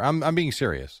walk around? I'm being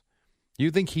serious.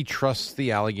 You think he trusts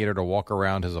the alligator to walk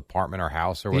around his apartment or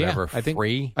house or whatever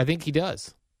free? I think he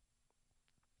does.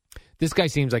 This guy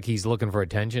seems like he's looking for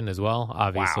attention as well,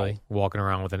 obviously, walking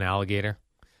around with an alligator.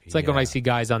 It's like when I see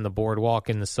guys on the boardwalk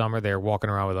in the summer, they're walking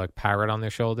around with a parrot on their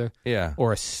shoulder. Yeah.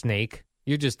 Or a snake.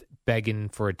 You're just begging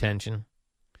for attention.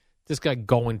 This guy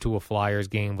going to a Flyers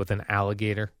game with an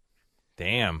alligator.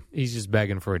 Damn. He's just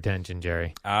begging for attention,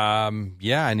 Jerry.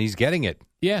 Yeah, and he's getting it.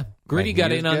 Yeah. Gritty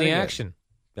got in on the action.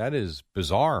 That is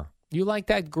bizarre. You like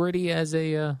that Gritty as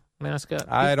a mascot?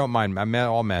 I don't mind.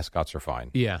 All mascots are fine.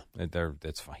 Yeah.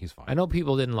 It's fine. He's fine. I know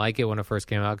people didn't like it when it first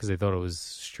came out because they thought it was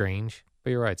strange. But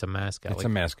you're right. It's a mascot. It's a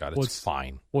mascot. It's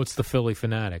fine. What's the Philly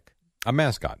Fanatic? A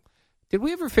mascot. Did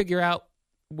we ever figure out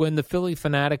when the Philly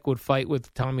Fanatic would fight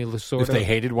with Tommy Lasorda? If they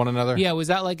hated one another? Yeah. Was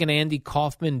that like an Andy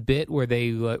Kaufman bit where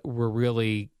they were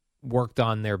really worked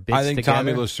on their bits I think together?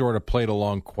 Tommy Lasorda played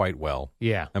along quite well.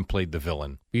 Yeah. And played the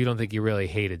villain. You don't think he really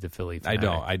hated the Philly Fanatic?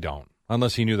 I don't.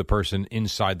 Unless he knew the person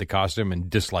inside the costume and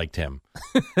disliked him.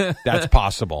 That's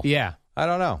possible. Yeah. I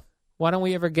don't know. Why don't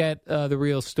we ever get the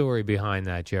real story behind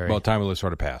that, Jerry? Well, Tommy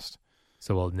Lasorda passed.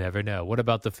 So we'll never know. What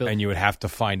about the Philly? And you would have to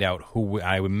find out who.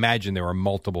 I would imagine there were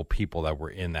multiple people that were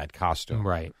in that costume.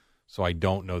 Right. So I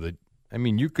don't know that. I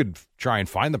mean, you could try and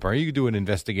find the person. You could do an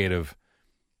investigative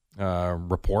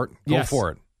report. Go for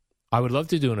it. I would love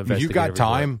to do an investigative If you got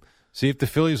time, report. see if the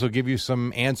Phillies will give you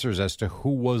some answers as to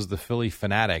who was the Philly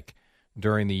Fanatic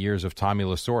during the years of Tommy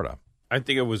Lasorda. I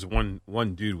think it was one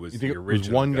dude was You think the it was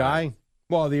original one guy?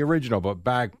 Well, the original, but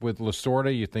back with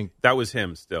Lasorda, you think that was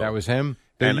him still. that was him?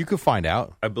 Then And you could find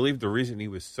out. I believe the reason he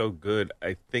was so good,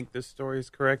 I think this story is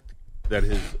correct, that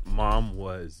his mom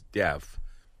was deaf,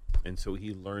 and so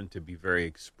he learned to be very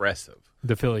expressive.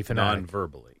 The Philly Fanatic.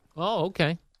 Non-verbally. Oh,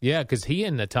 okay. Yeah, because he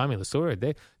and Tommy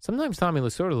Lasorda, sometimes Tommy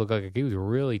Lasorda looked like he was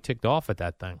really ticked off at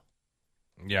that thing.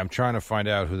 Yeah, I'm trying to find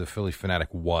out who the Philly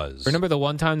Fanatic was. Remember the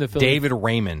one time the Philly... David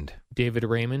Raymond. David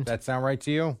Raymond? That sound right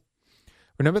to you?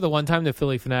 Remember the one time the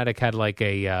Philly Fanatic had like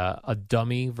a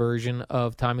dummy version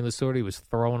of Tommy Lasorda? He was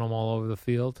throwing them all over the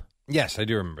field. Yes, I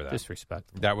do remember that.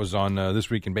 Disrespectful. That was on This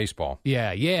Week in Baseball.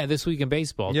 Yeah, This Week in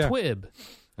Baseball. Yeah. Twib.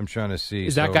 I'm trying to see.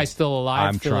 Is that guy still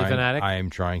alive, Philly Fanatic? I am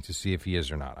trying to see if he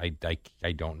is or not. I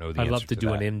don't know the I'd answer love to do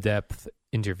that. an in-depth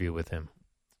interview with him.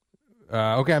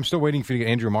 Okay, I'm still waiting for you to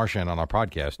get Andrew Marchand on our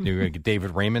podcast. You're going to get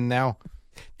David Raymond now?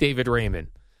 David Raymond,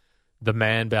 the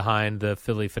man behind the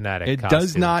Philly Fanatic It costume.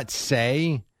 does not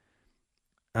say.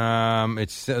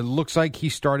 It looks like he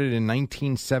started in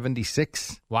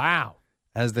 1976. Wow.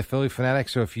 As the Philly Fanatic.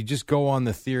 So if you just go on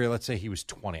the theory, let's say he was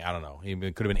 20. I don't know. He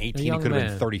could have been 18. He could have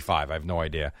been 35. I have no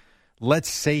idea. Let's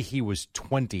say he was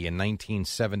 20 in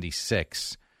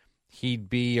 1976. He'd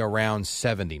be around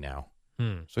 70 now.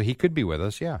 So he could be with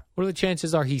us, yeah. What are the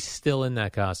chances are he's still in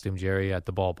that costume, Jerry, at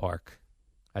the ballpark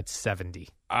at 70?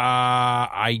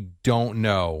 I don't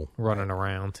know. Running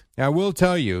around. I will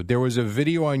tell you, there was a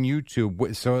video on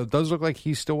YouTube, so it does look like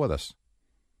he's still with us.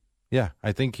 Yeah,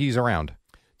 I think he's around.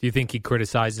 Do you think he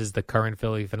criticizes the current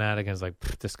Philly Fanatic and is like,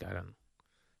 this guy's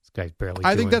barely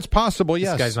I think that's possible,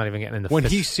 yes. This guy's not even getting in the When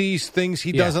fist. he sees things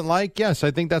he doesn't like, yes,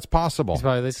 I think that's possible. He's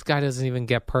probably, this guy doesn't even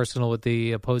get personal with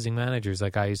the opposing managers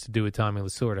like I used to do with Tommy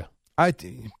Lasorda.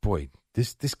 Boy,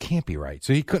 this can't be right.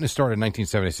 So he couldn't have started in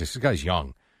 1976. This guy's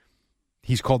young.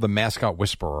 He's called the Mascot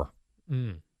Whisperer.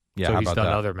 Yeah, so how he's about done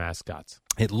that? other mascots.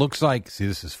 It looks like, see,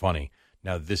 this is funny.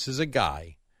 Now, this is a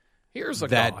guy Here's a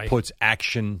that guy. puts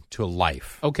action to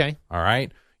life. Okay. All right?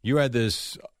 You had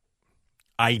this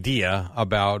idea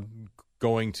about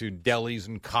going to delis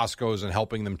and Costco's and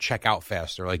helping them check out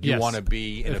faster. Like you Yes. want to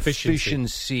be an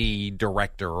efficiency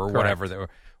director or whatever,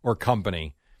 or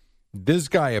company. This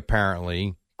guy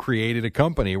apparently created a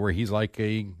company where he's like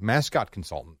a mascot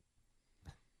consultant.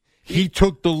 He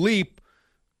took the leap,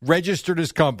 registered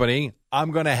his company.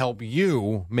 I'm going to help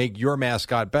you make your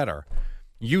mascot better.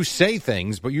 You say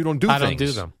things, but you don't do things. I don't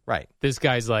do them. Right. This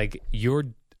guy's like,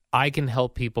 I can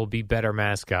help people be better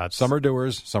mascots. Some are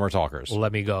doers, some are talkers.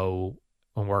 Let me go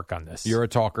and work on this. You're a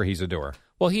talker, he's a doer.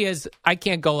 Well, I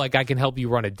can't go like, I can help you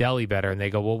run a deli better. And they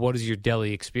go, well, what is your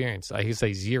deli experience? I can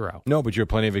say 0. No, but you have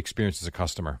plenty of experience as a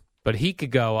customer. But he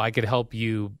could go, I could help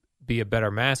you be a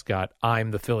better mascot.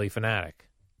 I'm the Philly Fanatic.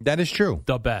 That is true.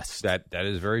 The best. That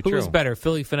is very true. Who is better,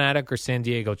 Philly Fanatic or San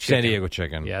Diego Chicken? San Diego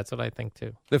Chicken. Yeah, that's what I think,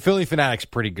 too. The Philly Fanatic's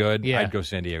pretty good. Yeah. I'd go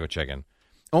San Diego Chicken.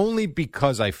 Only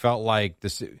because I felt like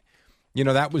this,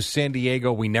 that was San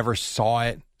Diego. We never saw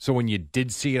it. So when you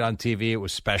did see it on TV, it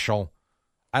was special.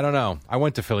 I don't know. I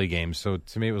went to Philly games, so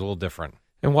to me it was a little different.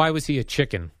 And why was he a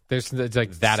chicken? It's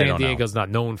like that San Diego's not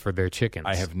known for their chickens.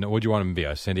 What do you want him to be?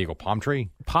 A San Diego palm tree?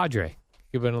 Padre.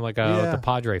 You've been like the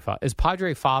Padre. Is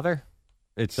Padre father?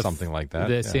 It's something like that.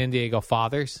 The San Diego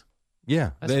Fathers.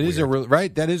 Yeah, That's that is weird.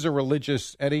 right. That is a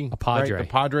religious, Eddie. A Padre. Right?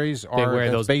 The Padres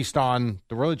are based on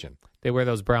the religion. They wear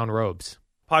those brown robes.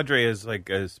 Padre is like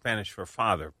a Spanish for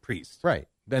father, priest. Right,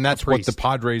 and that's what the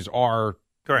Padres are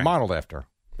modeled after.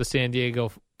 The San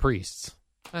Diego priests.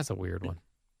 That's a weird one.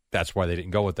 That's why they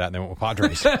didn't go with that, and they went with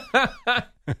Padres.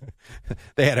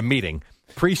 They had a meeting.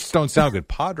 Priests don't sound good.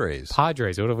 Padres.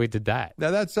 What if we did that?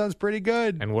 Now that sounds pretty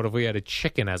good. And what if we had a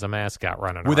chicken as a mascot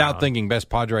running Without around? thinking, best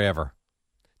Padre ever.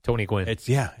 Tony Gwynn.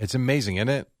 It's amazing, isn't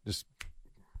it?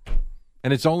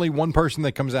 And it's only one person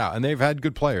that comes out, and they've had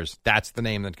good players. That's the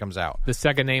name that comes out. The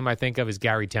second name I think of is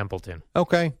Gary Templeton.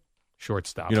 Okay.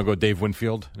 Shortstop. You don't go Dave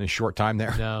Winfield in his short time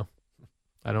there? No.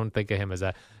 I don't think of him as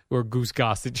that. Or Goose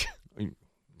Gossage.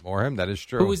 Or him, that is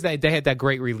true. Who was that? They had that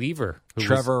great reliever.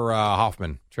 Trevor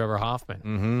Hoffman. Trevor Hoffman.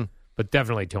 Mm-hmm. But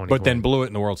definitely Tony But Gwynn. then blew it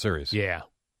in the World Series. Yeah.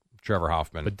 Trevor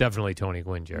Hoffman. But definitely Tony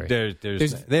Gwynn, Jerry.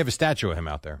 They have a statue of him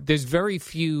out there. There's very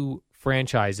few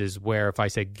franchises where if I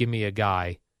say, give me a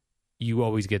guy, you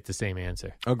always get the same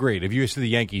answer. Agreed. If you go to the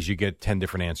Yankees, you get 10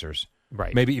 different answers.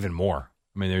 Right. Maybe even more.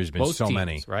 I mean, there's been Most so teams,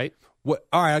 many. Right? All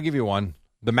right, I'll give you one.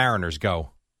 The Mariners, go.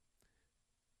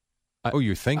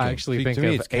 You're thinking. I actually think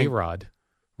of of A-Rod.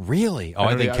 Really? Oh,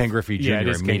 I think Ken Griffey Jr. Yeah, it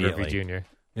is Ken immediately. Griffey Jr.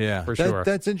 Yeah, for sure.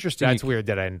 That's interesting. That's weird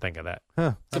that I didn't think of that.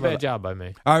 Huh. It's a bad job by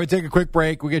me. All right, we take a quick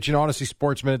break. We get you an Odyssey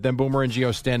Sports Minute, then Boomer and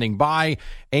Gio standing by.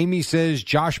 Amy says,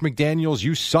 Josh McDaniels,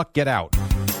 you suck, get out.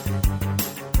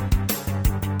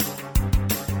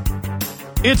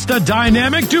 It's the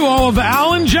dynamic duo of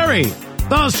Al and Jerry,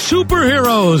 the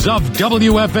superheroes of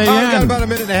WFAN. Got about a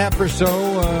minute and a half or so.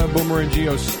 Boomer and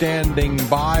Gio standing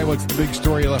by. What's the big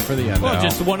story left for the end? Well,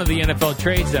 just one of the NFL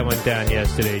trades that went down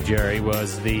yesterday, Jerry,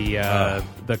 was the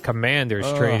Commanders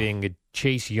trading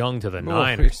Chase Young to the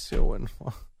Niners.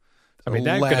 I mean,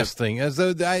 that last thing.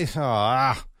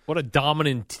 What a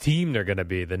dominant team they're going to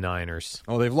be, the Niners.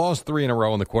 Oh, they've lost 3 in a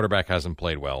row, and the quarterback hasn't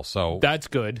played well. So that's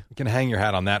good. You can hang your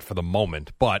hat on that for the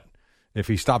moment. But if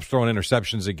he stops throwing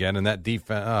interceptions again, and that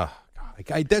defense,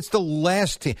 that's the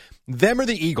last team. Them or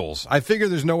the Eagles. I figure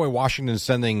there's no way Washington's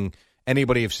sending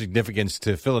anybody of significance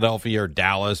to Philadelphia or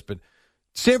Dallas, but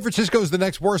San Francisco's the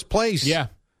next worst place. Yeah.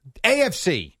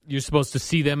 AFC. You're supposed to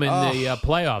see them in the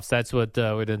playoffs. That's what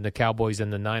the Cowboys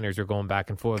and the Niners are going back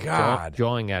and forth,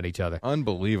 jawing at each other.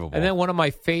 Unbelievable. And then one of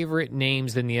my favorite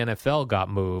names in the NFL got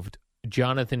moved,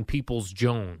 Jonathan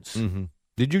Peoples-Jones. Mm-hmm.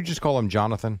 Did you just call him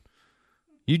Jonathan?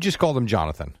 You just called him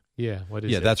Jonathan. Yeah, what is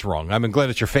it? Yeah, that's wrong. I'm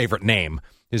glad it's your favorite name.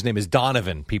 His name is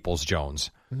Donovan Peoples-Jones.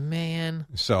 Man.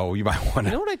 So you might want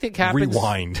to what I think happens?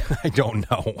 Rewind. I don't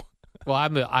know.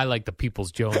 Well, I like the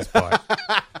Peoples-Jones part.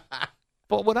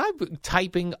 But when I'm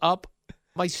typing up,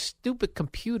 my stupid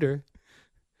computer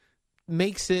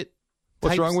makes it.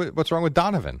 What's wrong with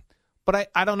Donovan? But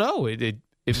I don't know. It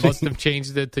must have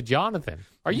changed it to Jonathan.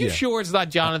 Are you sure it's not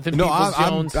Jonathan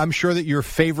Peoples-Jones? I'm sure that your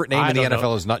favorite name in the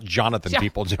NFL is not Jonathan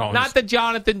Peoples-Jones. Not the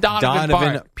Jonathan Donovan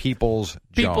part. Peoples-Jones.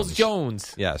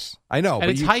 Peoples-Jones. Yes, I know. And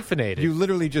it's hyphenated. You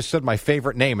literally just said my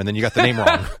favorite name, and then you got the name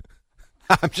wrong.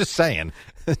 I'm just saying.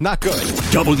 Not good.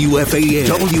 WFAN,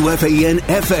 WFAN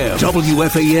FM,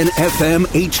 WFAN FM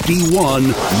HD1,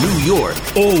 New York.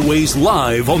 Always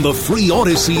live on the free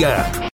Odyssey app.